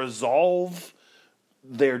 resolve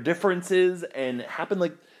their differences and happen.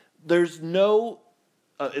 Like, there's no,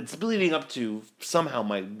 it's leading up to somehow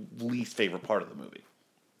my least favorite part of the movie.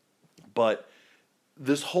 But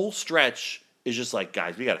this whole stretch is just like,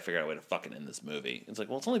 guys, we got to figure out a way to fucking end this movie. It's like,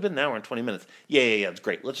 well, it's only been an hour and 20 minutes. Yeah, it's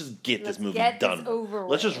great. Let's just get this movie done.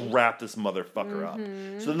 Let's just wrap this motherfucker up.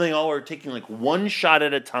 So then they all are taking like one shot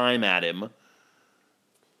at a time at him.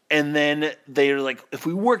 And then they're like, if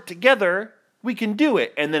we work together, we can do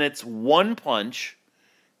it. And then it's one punch,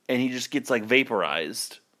 and he just gets like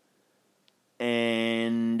vaporized.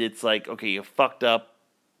 And it's like, okay, you fucked up.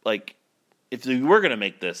 Like, if you were going to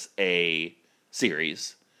make this a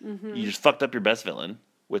series, you just fucked up your best villain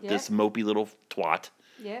with this mopey little twat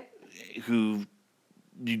who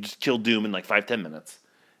you just killed Doom in like 5-10 minutes.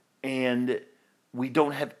 And we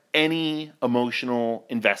don't have any emotional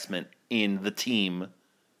investment in the team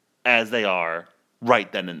as they are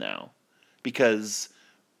right then and now. Because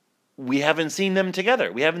we haven't seen them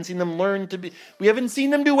together. We haven't seen them learn to be... We haven't seen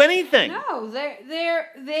them do anything. No,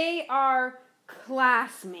 they are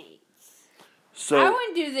classmates. So I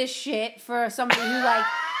wouldn't do this shit for somebody who like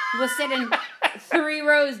was sitting 3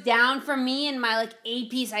 rows down from me in my like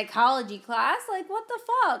AP psychology class. Like, what the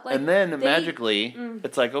fuck? Like, and then magically,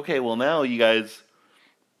 it's like, okay, well now you guys,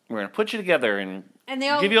 we're gonna put you together and they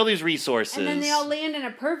all, give you all these resources. And then they all land in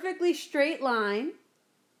a perfectly straight line,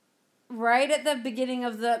 right at the beginning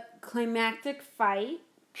of the climactic fight.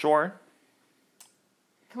 Sure.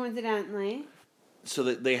 Coincidentally. So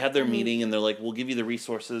they had their meeting, and they're like, we'll give you the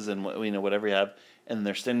resources and whatever you have. And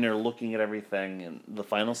they're standing there looking at everything. And the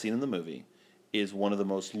final scene in the movie is one of the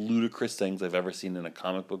most ludicrous things I've ever seen in a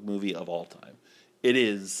comic book movie of all time. It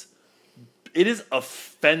is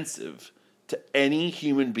offensive to any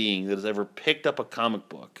human being that has ever picked up a comic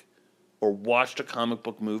book or watched a comic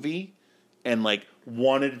book movie and like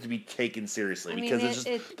wanted it to be taken seriously. Because it's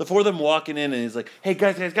just the four of them walking in, and he's like, hey,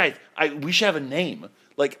 guys, we should have a name.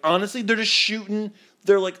 Like, honestly, they're just shooting.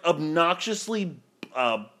 They're, like, obnoxiously,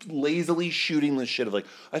 lazily shooting this shit of, like,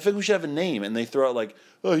 I think we should have a name. And they throw out, like,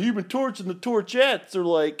 Human Torch and the Torchettes, or,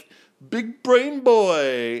 like, Big Brain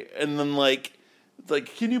Boy. And then, like, it's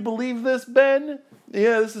like, can you believe this, Ben?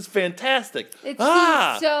 Yeah, this is fantastic. It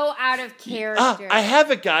seems so out of character. I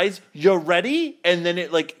have it, guys. You ready? And then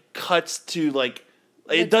it, like, cuts to, like,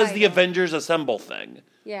 it does the Avengers Assemble thing.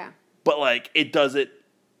 Yeah. But, like, it does it,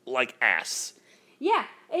 like, ass. Yeah.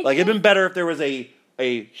 It'd been better if there was a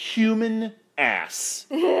human ass.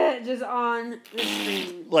 Just on the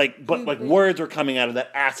screen. But words were coming out of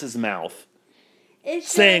that ass's mouth.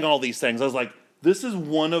 Saying all these things. I was like, this is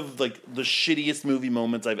one of, like, the shittiest movie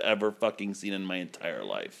moments I've ever fucking seen in my entire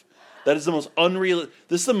life. That is the most unreal...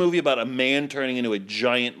 This is a movie about a man turning into a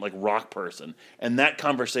giant, like, rock person. And that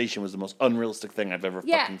conversation was the most unrealistic thing I've ever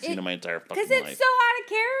fucking seen in my entire fucking life. Because it's so out of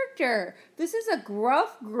character. This is a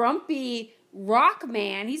gruff, grumpy... rock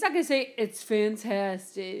man. He's not gonna say it's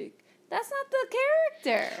fantastic. That's not the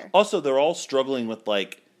character. Also, they're all struggling with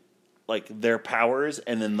like their powers,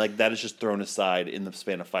 and then like that is just thrown aside in the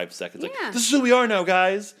span of 5 seconds. Like, this is who we are now,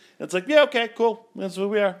 guys. And it's like, yeah, okay, cool. That's who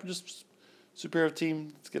we are. We're just superhero team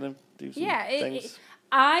that's gonna do some things.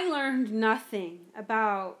 I learned nothing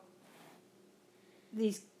about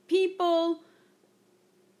these people.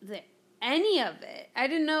 Any of it. I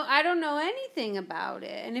don't know anything about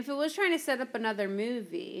it. And if it was trying to set up another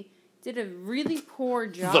movie, did a really poor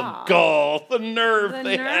job. The gall, the nerve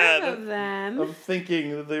they had of them. Of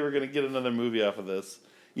thinking that they were going to get another movie off of this.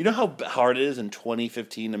 You know how hard it is in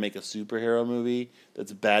 2015 to make a superhero movie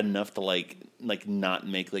that's bad enough to like not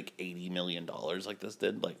make like $80 million like this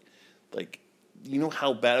did? Like you know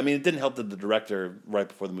how bad... I mean, it didn't help that the director, right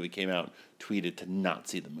before the movie came out, tweeted to not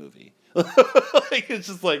see the movie. Like, it's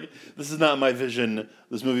just like, this is not my vision.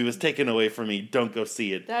 This movie was taken away from me. Don't go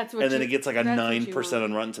see it. And then it gets like a 9%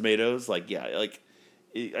 on Rotten Tomatoes. Like, yeah, like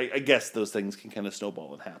I guess those things can kind of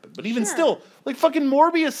snowball and happen. But even still, like fucking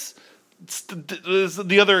Morbius is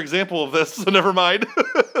the other example of this. So never mind.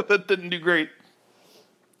 That didn't do great.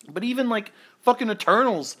 But even like fucking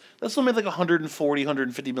Eternals, that still made like $140,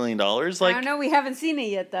 $150 million. Like, I don't know. We haven't seen it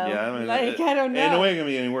yet, though. Yeah, I mean, I don't know. Ain't no way it's gonna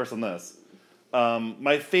be any worse than this.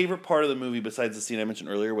 My favorite part of the movie, besides the scene I mentioned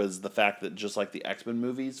earlier, was the fact that just like the X-Men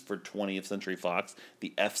movies for 20th Century Fox,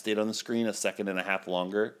 the F stayed on the screen a second and a half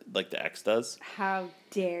longer, like the X does. How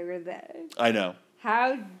dare they? I know.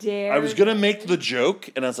 How dare I was going to make the joke,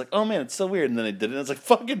 and I was like, oh man, it's so weird, and then I did it, and I was like,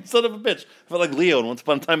 fucking son of a bitch. I felt like Leo in Once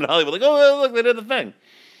Upon a Time in Hollywood, like, oh, look, they did the thing.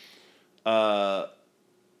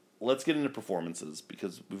 let's get into performances,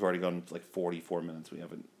 because we've already gone like 44 minutes. We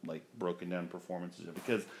haven't like broken down performances yet,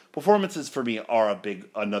 because performances for me are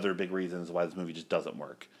another big reason as why this movie just doesn't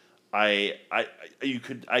work. I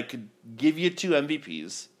could give you 2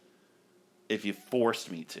 MVPs if you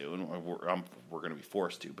forced me to, and we're going to be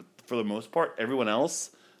forced to. But for the most part, everyone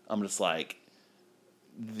else, I'm just like,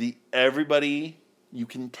 everybody, you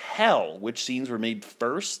can tell which scenes were made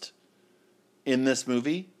first in this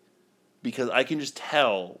movie, because I can just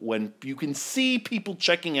tell when you can see people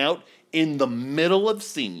checking out in the middle of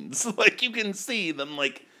scenes. Like, you can see them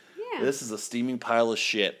like, this is a steaming pile of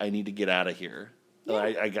shit. I need to get out of here. Yeah.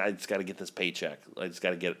 I just got to get this paycheck. I just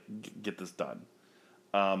got to get this done.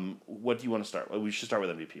 What do you want to start? Well, we should start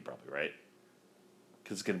with MVP probably, right?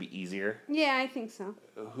 Because it's going to be easier. Yeah, I think so.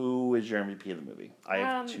 Who is your MVP of the movie? I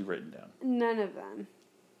have 2 written down. None of them.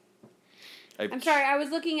 I'm sorry, I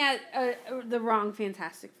was looking at the wrong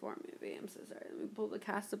Fantastic Four movie. I'm so sorry. Let me pull the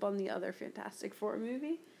cast up on the other Fantastic Four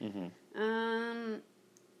movie. Mm-hmm. I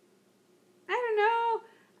don't know.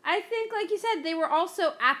 I think, like you said, they were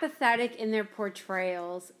also apathetic in their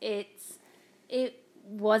portrayals. It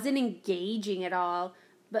wasn't engaging at all.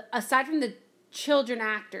 But aside from the children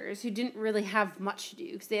actors, who didn't really have much to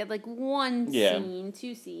do, because they had like 1 scene,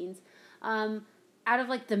 2 scenes, out of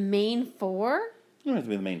like the main 4... You don't have to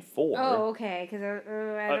be the main 4. Oh, okay. Because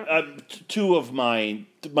I don't... 2 of my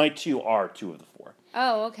 2 are 2 of the 4.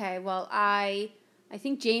 Oh, okay. Well, I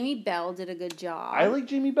think Jamie Bell did a good job. I like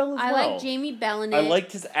Jamie Bell as well. I like Jamie Bell in it. I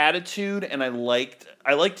liked his attitude, and I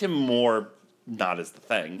liked him more not as the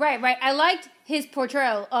Thing. Right. I liked his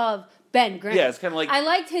portrayal of Ben Grimm. Yeah, it's kind of like... I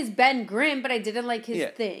liked his Ben Grimm, but I didn't like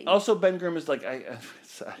his Thing. Also, Ben Grimm is like...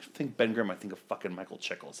 I think Ben Grimm, I think of fucking Michael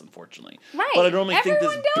Chiklis, unfortunately. Right. But I normally think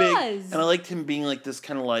this does. big... And I liked him being like this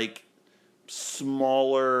kind of like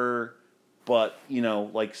smaller, but, you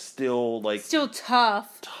know, like still like... Still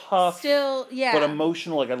tough. Still, yeah. But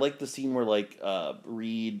emotional. Like, I like the scene where like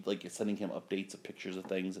Reed like is sending him updates of pictures of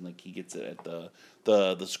things, and like he gets it at the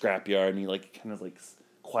scrapyard, and he like kind of like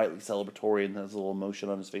quietly celebratory and has a little emotion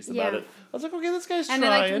on his face about it. I was like, okay, this guy's trying. And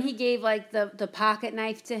then, like, when he gave, like, the pocket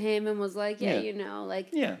knife to him and was like, you know,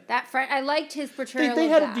 like, that friend, I liked his portrayal They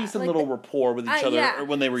of had that. a decent little rapport with each other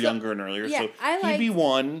when they were younger and earlier. Yeah, so he'd be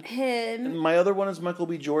one. Him. And my other one is Michael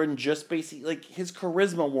B. Jordan, just basically, like, his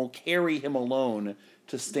charisma will carry him alone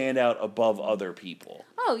to stand out above other people.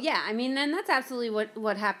 Oh, yeah. I mean, and that's absolutely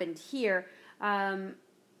what happened here.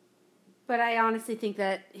 But I honestly think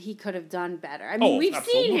that he could have done better. I mean, we've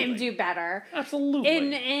seen him do better. Absolutely.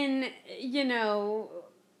 In you know,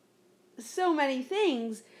 so many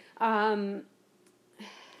things. I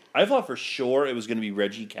thought for sure it was going to be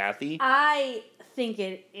Reggie Cathy. I think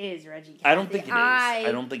it is Reggie Cathy. I don't think it is.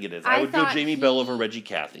 I don't think it is. I would go Jamie Bell over Reggie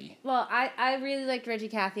Cathy. Well, I really liked Reggie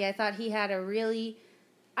Cathy. I thought he had a really...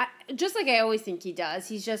 just like I always think he does.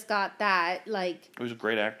 He's just got that, like... He's a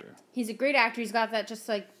great actor. He's a great actor. He's got that just,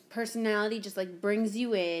 like... personality, just like brings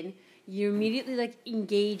you in. You immediately like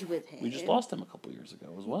engage with him. We just lost him a couple years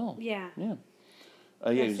ago as well. Yeah.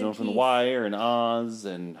 He's known from The Wire and Oz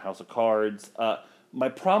and House of Cards. My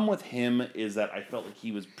problem with him is that I felt like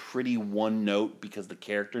he was pretty one note because the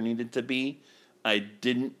character needed to be. I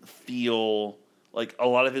didn't feel like a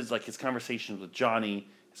lot of his conversations with Johnny,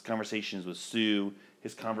 his conversations with Sue,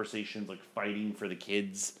 his conversations like fighting for the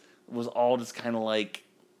kids was all just kind of like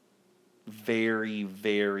very,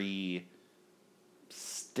 very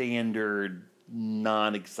standard,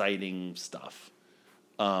 non-exciting stuff.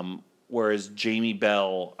 Whereas Jamie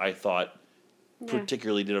Bell, I thought,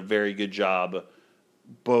 particularly did a very good job,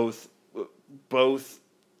 both with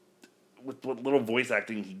what little voice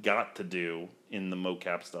acting he got to do in the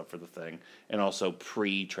mocap stuff for the Thing, and also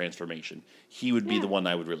pre-transformation. He would be the one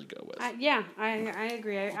I would really go with. I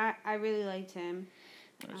agree. I really liked him.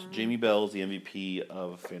 Right, so Jamie Bell is the MVP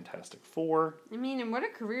of Fantastic Four. I mean, and what a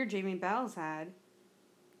career Jamie Bell's had.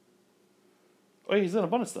 Oh, he's done a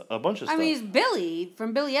bunch of stuff. I mean, he's Billy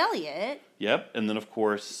from Billy Elliot. Yep, and then of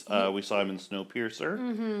course we saw him in Snowpiercer.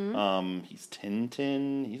 Mm-hmm. He's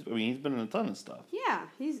Tintin. He's been in a ton of stuff. Yeah,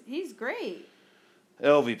 he's great.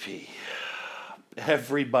 LVP.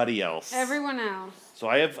 Everybody else. Everyone else. So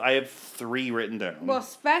I have 3 written down. Well,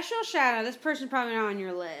 special shout out. This person's probably not on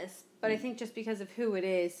your list. But I think just because of who it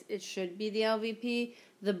is, it should be the LVP.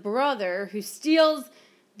 The brother who steals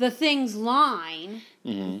the Thing's line,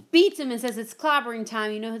 beats him and says it's clobbering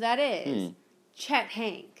time. You know who that is? Chet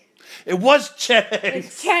Hank. It was Chet Hanks.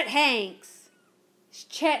 It's Chet Hanks. It's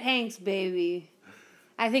Chet Hanks, baby.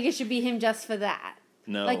 I think it should be him just for that.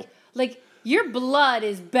 No. Like Your blood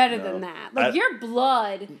is better than that. Like, your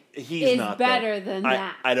blood is not, better though. than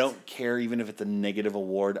that. I don't care even if it's a negative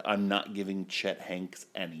award. I'm not giving Chet Hanks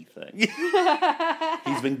anything.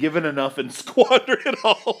 He's been given enough and squandered it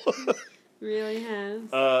all. Really has.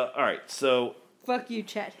 All right, so... Fuck you,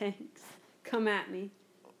 Chet Hanks. Come at me.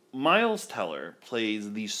 Miles Teller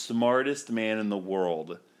plays the smartest man in the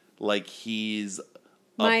world. Like he's...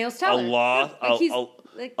 Miles Teller.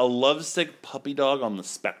 A lovesick puppy dog on the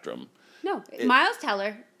spectrum. No, Miles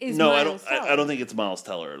Teller is no, Miles Teller. I don't think it's Miles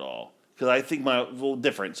Teller at all. Because I think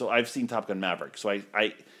different. So I've seen Top Gun Maverick. So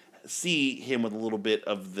I see him with a little bit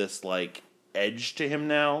of this like edge to him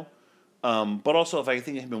now. But also, if I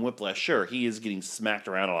think of him in Whiplash, sure, he is getting smacked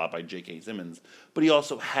around a lot by J.K. Simmons. But he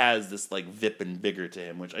also has this like vip and vigor to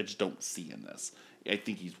him, which I just don't see in this. I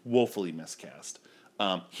think he's woefully miscast.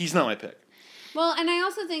 He's not my pick. Well, and I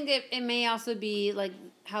also think it may also be like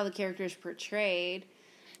how the character is portrayed.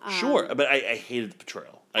 Sure, but I hated the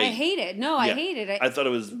portrayal. I hate it. No, I hate it. I thought it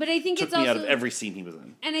was. But I think took it's me also out of every scene he was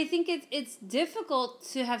in. And I think it's difficult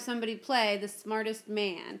to have somebody play the smartest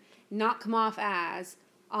man, not come off as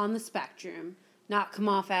on the spectrum, not come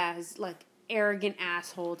off as like arrogant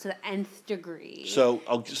asshole to the nth degree.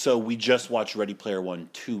 So we just watched Ready Player One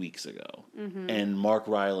 2 weeks ago, and Mark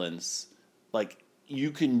Rylance, like you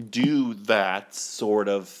can do that sort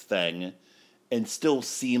of thing. And still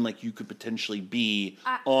seem like you could potentially be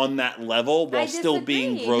on that level while still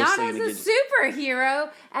being grossly not as a superhero,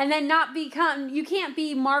 and then not become. You can't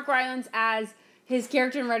be Mark Rylance as his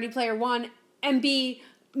character in Ready Player One and be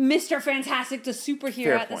Mr. Fantastic the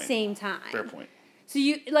superhero at the same time. Fair point. So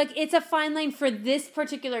it's a fine line for this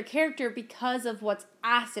particular character because of what's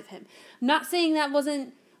asked of him. I'm not saying that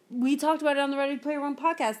wasn't. We talked about it on the Ready Player One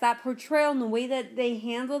podcast. That portrayal and the way that they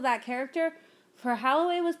handled that character. For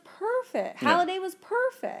Holloway was perfect. Yeah. Halliday was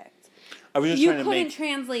perfect. I was just you trying to couldn't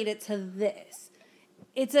translate it to this.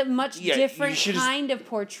 It's a much different kind of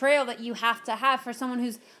portrayal that you have to have for someone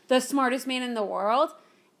who's the smartest man in the world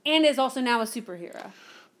and is also now a superhero.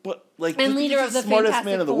 But like, and leader of the smartest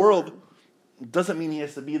man in the world doesn't mean he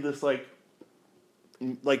has to be this like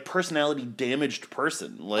personality damaged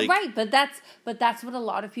person. Like right, but that's what a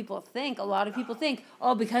lot of people think. A lot of people think,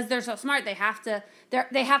 oh, because they're so smart, they have to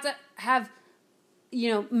have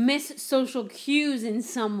miss social cues in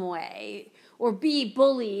some way, or be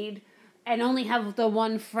bullied and only have the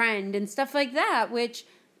one friend and stuff like that, which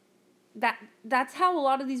that's how a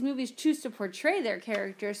lot of these movies choose to portray their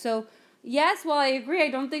characters. So, yes, while I agree, I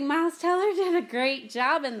don't think Miles Teller did a great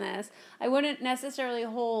job in this. I wouldn't necessarily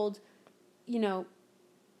hold, the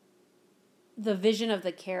vision of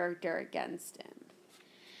the character against him.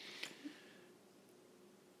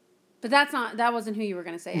 But that wasn't who you were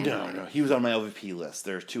going to say anyway. No. He was on my LVP list.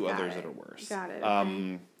 There's two others that are worse. Got it.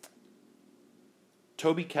 Okay.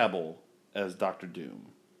 Toby Kebbell as Dr. Doom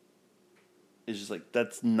is just like,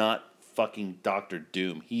 that's not fucking Dr.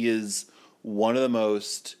 Doom. He is one of the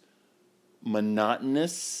most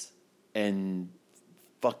monotonous and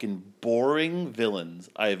fucking boring villains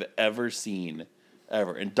I've ever seen,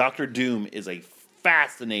 ever. And Dr. Doom is a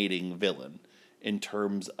fascinating villain in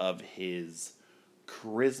terms of his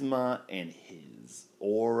charisma and his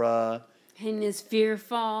aura. And his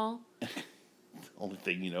fearful. Only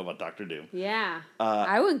thing you know about Dr. Doom. Yeah.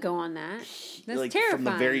 I wouldn't go on that. That's terrifying. From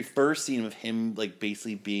the very first scene of him,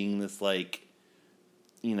 basically being this, again,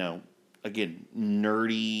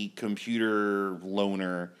 nerdy computer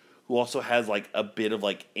loner who also has, a bit of,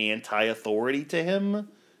 anti-authority to him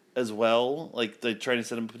as well. They're trying to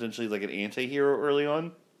set him potentially as, an anti-hero early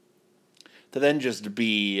on. To then just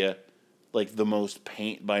be, the most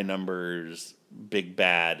paint-by-numbers big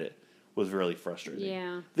bad was really frustrating.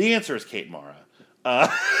 Yeah. The answer is Kate Mara.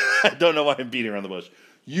 I don't know why I'm beating around the bush.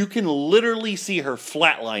 You can literally see her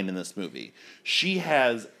flatline in this movie. She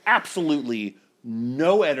has absolutely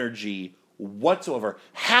no energy whatsoever.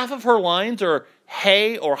 Half of her lines are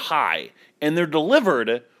hey or hi, and they're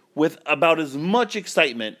delivered with about as much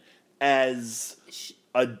excitement as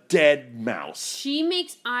a dead mouse. She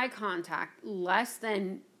makes eye contact less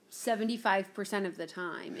than 75% of the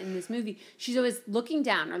time in this movie. She's always looking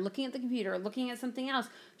down or looking at the computer or looking at something else.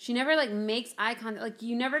 She never makes eye contact.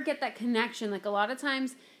 You never get that connection. A lot of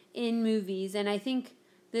times in movies, and I think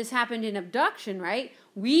this happened in Abduction, right?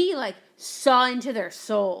 We saw into their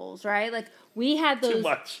souls, right? We had those too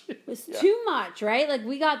much. It was too much, right?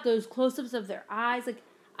 We got those close-ups of their eyes.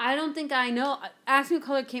 I don't think I know. Ask me what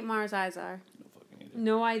color Kate Mara's eyes are.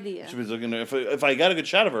 No idea. She was looking. If I got a good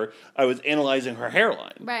shot of her, I was analyzing her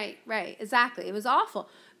hairline. Right, exactly. It was awful,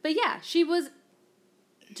 but yeah, she was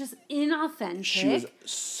just inauthentic. She was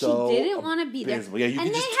so. She didn't want to be there. Yeah, you and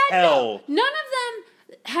could just tell. None of them.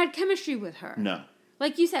 had chemistry with her. No.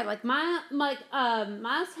 Like you said, Miles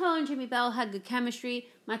Teller and Jimmy Bell had good chemistry.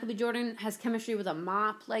 Michael B. Jordan has chemistry with a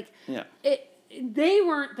mop. They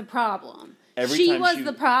weren't the problem. She was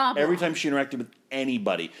the problem. Every time she interacted with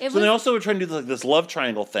anybody. They also were trying to do this love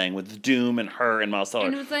triangle thing with Doom and her and Miles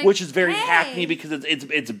Teller, which is very hackney because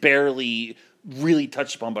it's barely really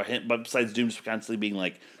touched upon by him, but besides Doom just constantly being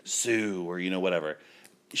like Sue or whatever.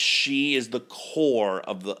 She is the core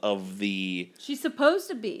of the. She's supposed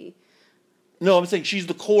to be. No, I'm saying she's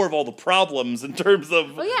the core of all the problems in terms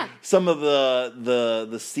of some of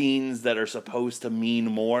the scenes that are supposed to mean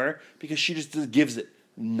more because she just gives it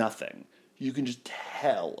nothing. You can just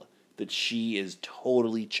tell that she is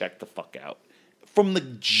totally checked the fuck out from the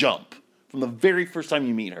jump, from the very first time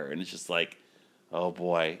you meet her, and it's just like, oh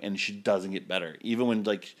boy, and she doesn't get better. Even when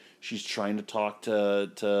she's trying to talk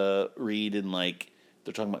to Reed and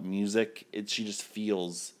they're talking about music, she just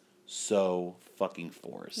feels so fucking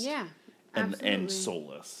forced. Yeah. And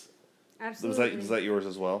soulless. Absolutely. Was that yours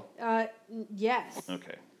as well? Yes.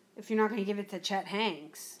 Okay. If you're not going to give it to Chet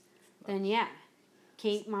Hanks, then yeah.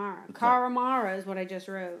 Kate Mara. Cara Mara is what I just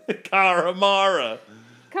wrote. Cara Mara.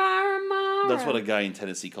 Calamari. That's what a guy in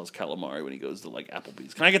Tennessee calls calamari when he goes to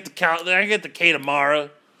Applebee's. Can I get the Kate Amara?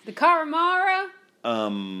 The Caramara?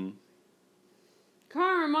 Caramara.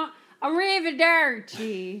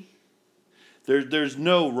 Arrivederci. There's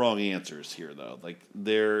no wrong answers here though.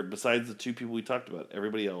 Besides the two people we talked about,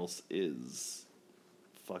 everybody else is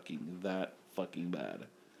fucking bad.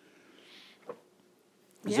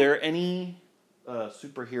 Is there any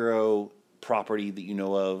superhero property that you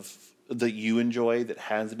know of that you enjoy that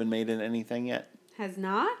hasn't been made in anything yet? Has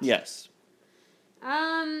not? Yes.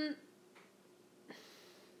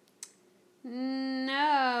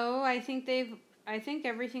 No. I think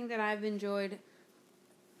everything that I've enjoyed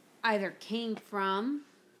either came from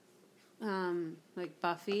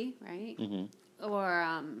Buffy, right? Mm-hmm.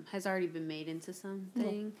 Or has already been made into something.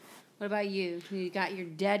 Mm-hmm. What about you? You got your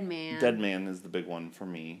Dead Man. Dead Man is the big one for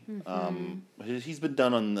me. Mm-hmm. He's been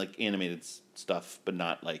done on animated stuff, but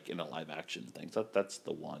not in a live action thing. So that's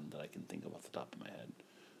the one that I can think of off the top of my head.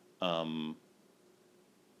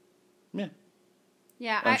 Yeah.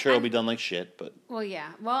 Yeah, I'm sure it'll be done like shit, but. Well,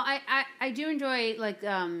 yeah. Well, I do enjoy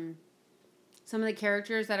some of the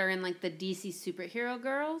characters that are in the DC superhero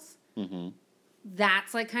girls. Mm-hmm.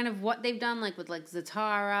 That's kind of what they've done, with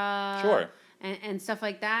Zatara. Sure. And stuff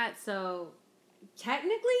like that. So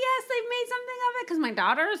technically, yes, they've made something of it because my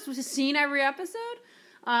daughter's seen every episode,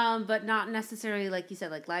 but not necessarily like you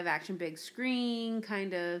said, live action, big screen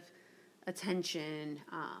kind of attention.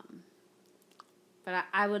 But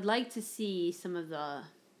I would like to see some of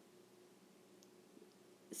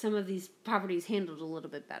these properties handled a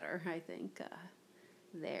little bit better. I think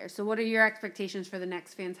there. So, what are your expectations for the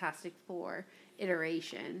next Fantastic Four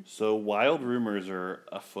iteration? So, wild rumors are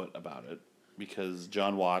afoot about it. Because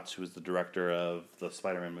John Watts, who is the director of the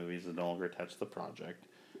Spider-Man movies, is no longer attached to the project.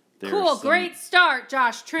 Great start,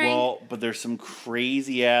 Josh Trank. Well, but there's some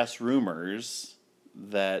crazy-ass rumors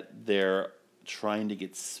that they're trying to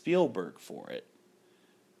get Spielberg for it.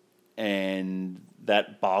 And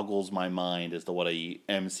that boggles my mind as to what a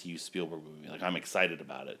MCU Spielberg movie. I'm excited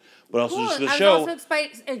about it. But also just to show... I was also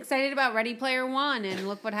excited about Ready Player One, and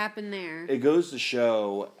look what happened there. It goes to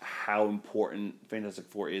show how important Fantastic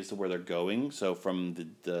Four is to where they're going. So from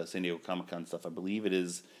the San Diego Comic-Con stuff, I believe it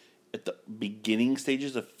is at the beginning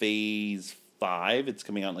stages of Phase 5. It's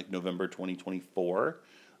coming out in November 2024.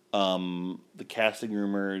 The casting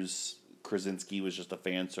rumors, Krasinski was just a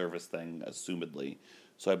fan service thing, assumedly.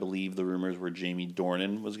 So I believe the rumors were Jamie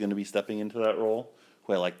Dornan was going to be stepping into that role,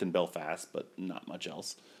 who I liked in Belfast, but not much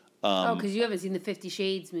else. Because you haven't seen the 50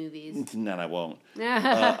 Shades movies. No, I won't.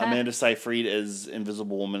 Amanda Seyfried as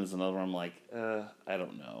Invisible Woman is another one. I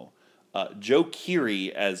don't know. Joe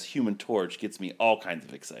Keery as Human Torch gets me all kinds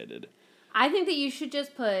of excited. I think that you should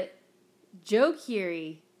just put Joe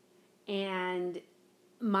Keery and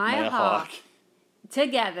Maya Hawke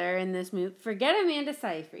together in this movie. Forget Amanda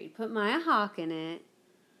Seyfried. Put Maya Hawke in it.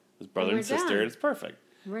 His brother and sister. Done. It's perfect.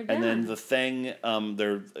 We're done. And then the thing,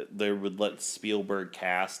 they would let Spielberg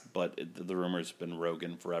cast, but the rumors have been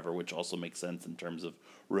Rogen forever, which also makes sense in terms of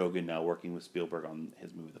Rogen now working with Spielberg on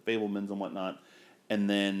his movie The Fabelmans and whatnot. And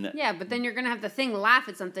then... Yeah, but then you're going to have the thing laugh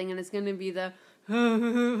at something, and it's going to be the...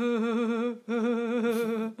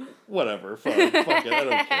 Whatever. Fuck it. I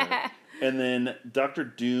don't care. And then Dr.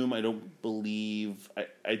 Doom, I don't believe...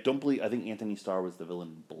 I think Anthony Starr was the villain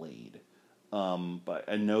in Blade. But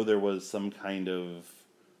I know there was some kind of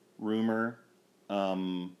rumor.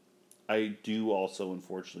 I do also,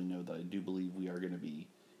 unfortunately, know that I do believe we are going to be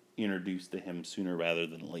introduced to him sooner rather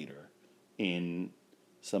than later in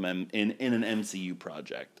in an MCU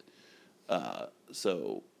project.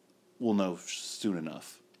 So we'll know soon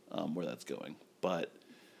enough where that's going. But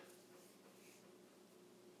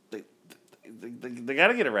they got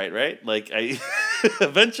to get it right? Like I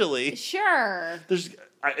eventually. Sure.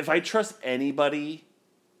 If I trust anybody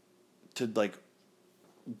to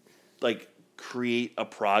like create a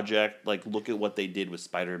project, like look at what they did with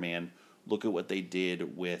Spider-Man, look at what they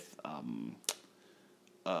did with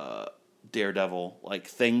Daredevil, like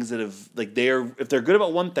things that have like if they're good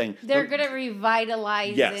about one thing, they're good at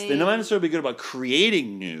revitalizing. Yes, they might necessarily be good about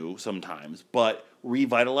creating new sometimes, but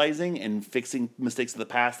revitalizing and fixing mistakes of the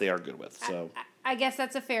past they are good with. So I guess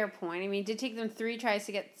that's a fair point. I mean, it did take them 3 tries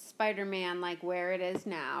to get Spider-Man like where it is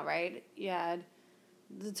now, right? You had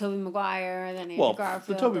the Tobey Maguire, then Andrew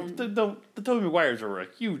Garfield. The Tobey Maguires were a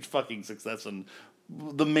huge fucking success and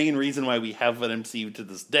the main reason why we have an MCU to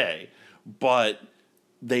this day. But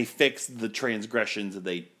they fixed the transgressions that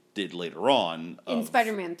they did later on. In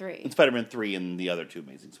Spider-Man 3. In Spider-Man 3 and the other 2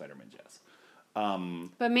 Amazing Spider-Mans, yes.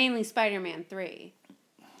 But mainly Spider-Man 3.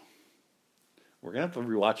 We're going to have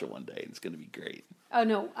to rewatch it one day, and it's going to be great. Oh,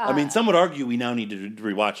 no. I mean, some would argue we now need to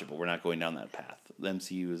rewatch it, but we're not going down that path. The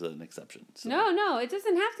MCU is an exception. So. No, it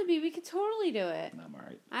doesn't have to be. We could totally do it. I'm all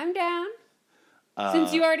right. I'm down.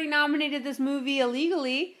 Since you already nominated this movie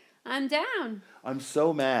illegally, I'm down. I'm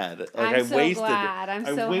so mad. Like, I'm so wasted glad. I'm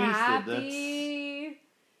so happy.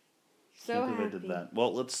 So happy. I did that.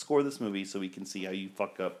 Well, let's score this movie so we can see how you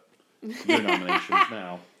fuck up your nominations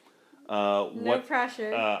now. No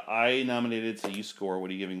pressure. I nominated, so you score.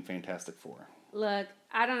 What are you giving Fantastic Four? Look,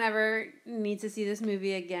 I don't ever need to see this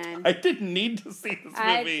movie again. I didn't need to see this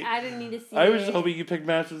movie. I didn't need to see it. I was just hoping you picked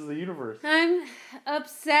Masters of the Universe. I'm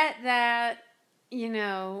upset that,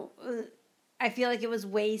 I feel like it was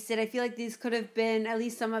wasted. I feel like these could have been, at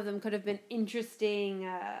least some of them could have been interesting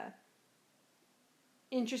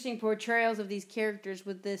portrayals of these characters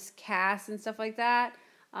with this cast and stuff like that.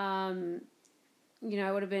 I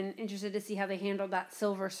would have been interested to see how they handled that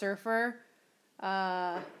Silver Surfer.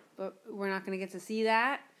 But we're not going to get to see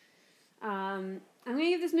that. I'm going to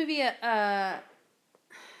give this movie I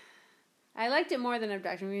liked it more than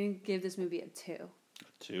Abduction. I'm going to give this movie a 2. A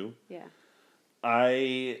 2? Yeah.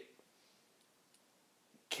 I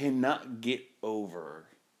cannot get over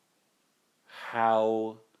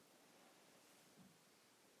how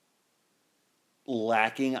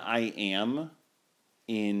lacking I am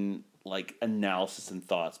in like analysis and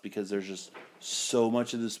thoughts, because there's just so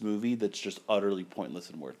much of this movie that's just utterly pointless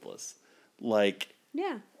and worthless. Like,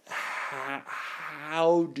 yeah,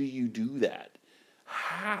 how do you do that?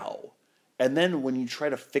 How? And then when you try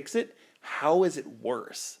to fix it, how is it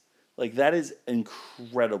worse? Like, that is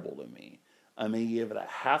incredible to me. I'm going to give it a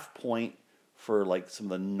 0.5 point for like some of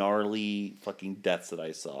the gnarly fucking deaths that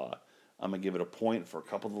I saw. I'm going to give it a point for a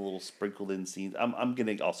couple of the little sprinkled in scenes. I'm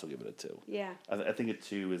going to also give it a 2. Yeah. I think a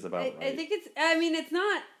 2 is about right. I think it's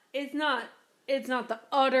not the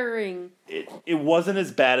uttering. It wasn't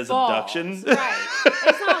as bad as balls, Abduction. Right.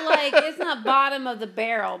 It's not bottom of the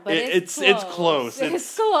barrel, but it's close. It's close.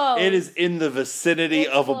 It's close. It is in the vicinity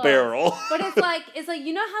of close. A barrel. But it's like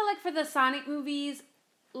how like for the Sonic movies,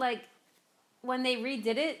 like when they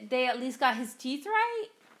redid it, they at least got his teeth right.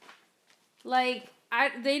 Like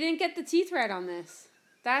they didn't get the teeth right on this.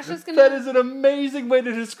 That's just gonna. That is an amazing way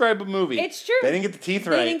to describe a movie. It's true. They didn't get the teeth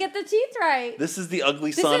right. They didn't get the teeth right. This is the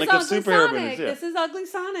ugly Sonic of superhero movies. Yeah. This is ugly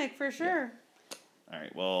Sonic for sure. Yeah. All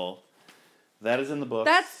right. Well, that is in the book.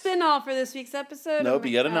 That's been all for this week's episode. Nope.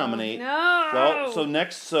 You got to nominate. No.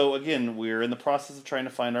 Well, so again, we're in the process of trying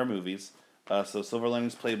to find our movies. So Silver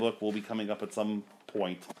Linings Playbook will be coming up at some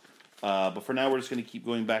point. But for now, we're just going to keep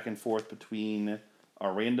going back and forth between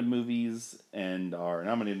our random movies and our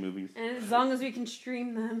nominated movies. And as long as we can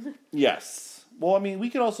stream them. Yes. Well, I mean, we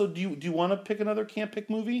could also... Do you want to pick another can't pick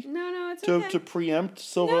movie? No, it's okay. To preempt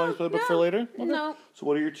Silver Linings Playbook for later? Okay. No. So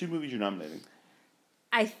what are your 2 movies you're nominating?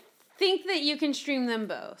 I think that you can stream them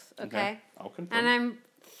both, okay? I'll confirm. And I'm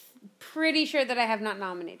pretty sure that I have not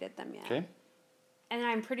nominated them yet. Okay. And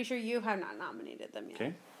I'm pretty sure you have not nominated them yet.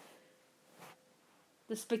 Okay.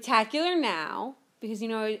 The Spectacular Now... Because,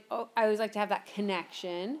 I always like to have that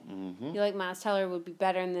connection. Mm-hmm. I feel like Miles Teller would be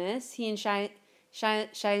better in this. He and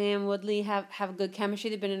Shailene Woodley have a good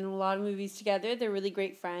chemistry. They've been in a lot of movies together. They're really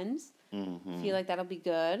great friends. Mm-hmm. I feel like that'll be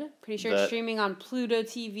good. Pretty sure it's streaming on Pluto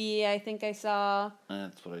TV, I think I saw.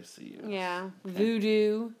 That's what I see. Yes. Yeah. Okay.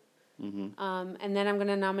 Voodoo. Mm-hmm. And then I'm going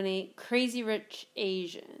to nominate Crazy Rich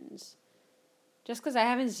Asians. Just because I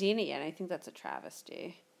haven't seen it yet. I think that's a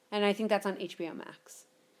travesty. And I think that's on HBO Max.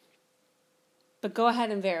 But go ahead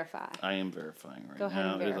and verify. I am verifying right Go ahead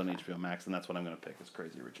now. and It is on verify. HBO Max, and that's what I'm going to pick is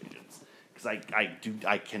Crazy Rich Asians. Because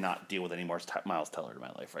I cannot deal with any more Miles Teller in my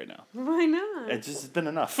life right now. Why not? It's just been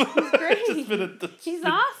enough. Great. He's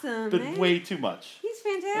awesome, been man. way too much. He's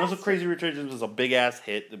And fantastic. also, Crazy Rich Asians was a big ass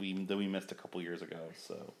hit that we missed a couple years ago.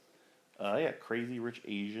 So, yeah, Crazy Rich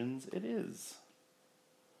Asians it is.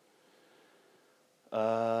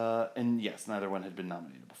 And yes, neither one had been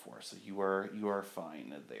nominated before, so you are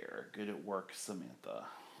fine there. Good at work, Samantha.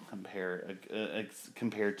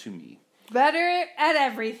 Compared to me. Better at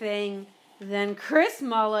everything than Chris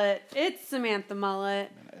Mullet. It's Samantha Mullet.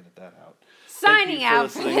 I'm gonna edit that out. Signing out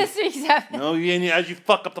for this week's episode. No, as you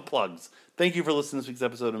fuck up the plugs. Thank you for listening to this week's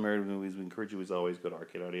episode of Married with Movies. We encourage you, as always, go to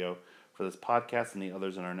Arcade Audio for this podcast and the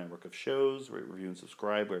others in our network of shows. Rate, review, and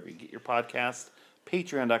subscribe wherever you get your podcast.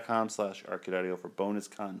 Patreon.com/Arcade Audio for bonus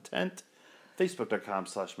content.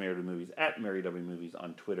 Facebook.com/Married with Movies at Married W Movies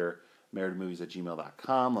on Twitter.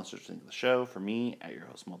 MarriedWithMovies@gmail.com. Let's just think of the show. For me, at your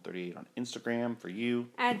host Malt38 on Instagram. For you,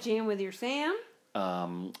 At Jam with your Sam.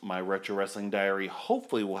 my Retro Wrestling Diary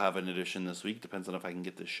hopefully will have an edition this week. Depends on if I can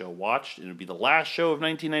get this show watched. It'll be the last show of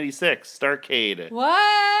 1996, Starrcade.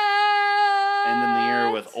 What? Ending the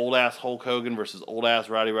year with old ass Hulk Hogan versus old ass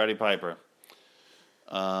Roddy Piper.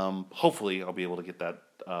 Hopefully I'll be able to get that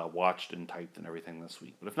watched and typed and everything this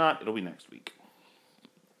week. But if not, it'll be next week.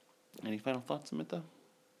 Any final thoughts, Samantha?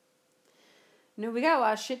 No, we got a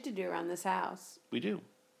lot of shit to do around this house. We do.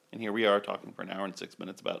 And here we are talking for an hour and 6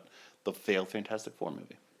 minutes about the failed Fantastic Four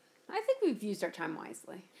movie. I think we've used our time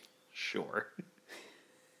wisely. Sure.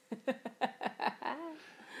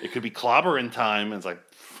 It could be clobbering time. It's like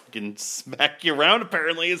fucking smack you around.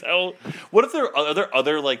 Apparently, is how. What if there are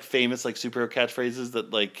other like famous like superhero catchphrases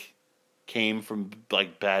that like came from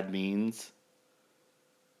like bad means?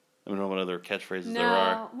 I don't know what other catchphrases there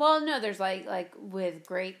are. Well, no. There's like with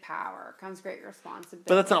great power comes great responsibility.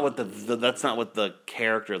 But that's not what that's not what the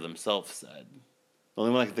character themselves said. The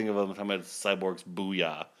only one I can think of talking about is Cyborg's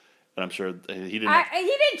Booyah. And I'm sure he didn't. He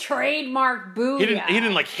didn't trademark Booyah. He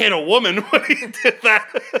didn't like hit a woman when he did that.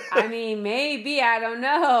 I mean, maybe, I don't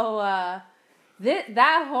know.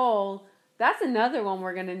 That's another one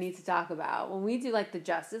we're gonna need to talk about when we do like the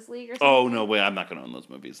Justice League or something. Oh no, wait! I'm not gonna own those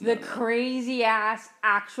movies. The No. crazy ass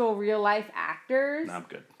actual real life actors. No, I'm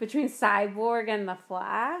good. Between Cyborg and the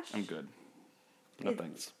Flash. I'm good. No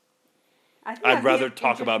thanks. I'd rather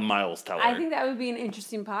talk about Miles Teller. I think that would be an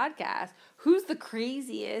interesting podcast. Who's the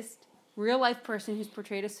craziest real life person who's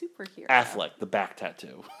portrayed a superhero? Affleck, the back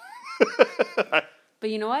tattoo. But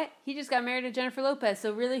you know what? He just got married to Jennifer Lopez,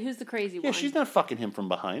 so really, who's the crazy one? Yeah, she's not fucking him from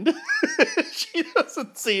behind. She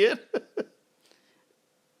doesn't see it. Okay,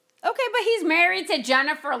 but he's married to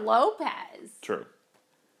Jennifer Lopez. True.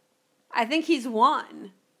 I think he's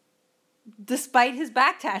won. Despite his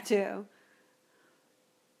back tattoo.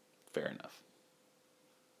 Fair enough.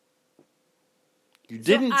 You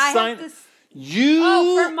didn't I sign... have this- You...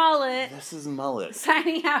 Oh, for Mullet. This is Mullet.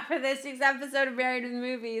 Signing out for this week's episode of Married with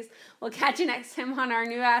Movies. We'll catch you next time on our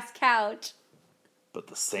new ass couch. But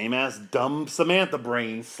the same ass dumb Samantha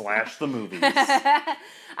brain slashed the movies.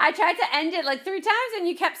 I tried to end it like 3 times and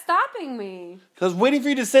you kept stopping me. Because I was waiting for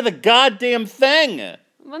you to say the goddamn thing.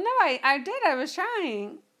 Well, no, I did. I was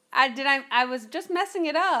trying. I was just messing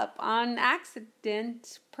it up on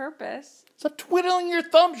accident purpose. Stop twiddling your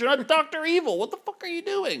thumbs. You're not Dr. Evil. What the fuck are you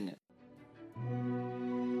doing?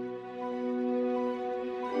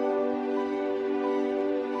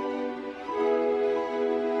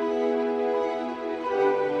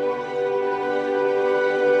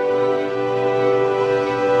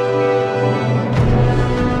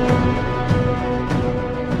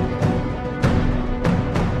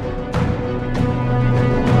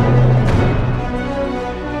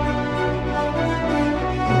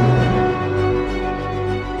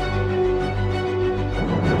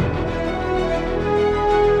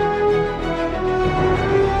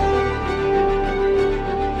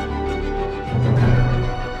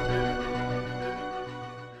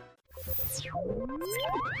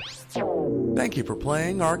 Thank you for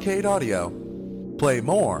playing Arcade Audio. Play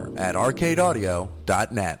more at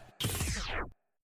arcadeaudio.net.